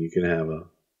when you can have a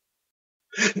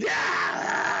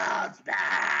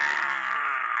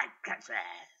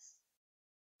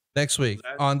next week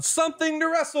on Something to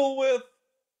Wrestle with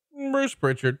Bruce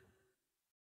Prichard.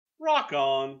 Rock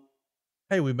on.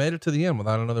 Hey, we made it to the end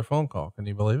without another phone call. Can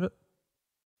you believe it?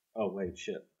 Oh, wait,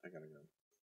 shit. I gotta go.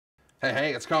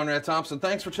 Hey, it's Conrad Thompson.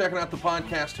 Thanks for checking out the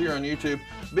podcast here on YouTube.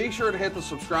 Be sure to hit the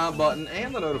subscribe button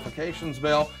and the notifications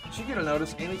bell so you get a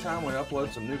notice anytime we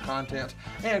upload some new content.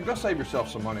 And go save yourself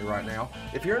some money right now.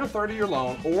 If you're in a 30-year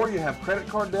loan or you have credit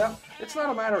card debt, it's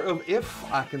not a matter of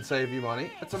if I can save you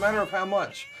money. It's a matter of how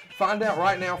much. Find out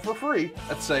right now for free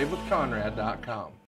at SaveWithConrad.com.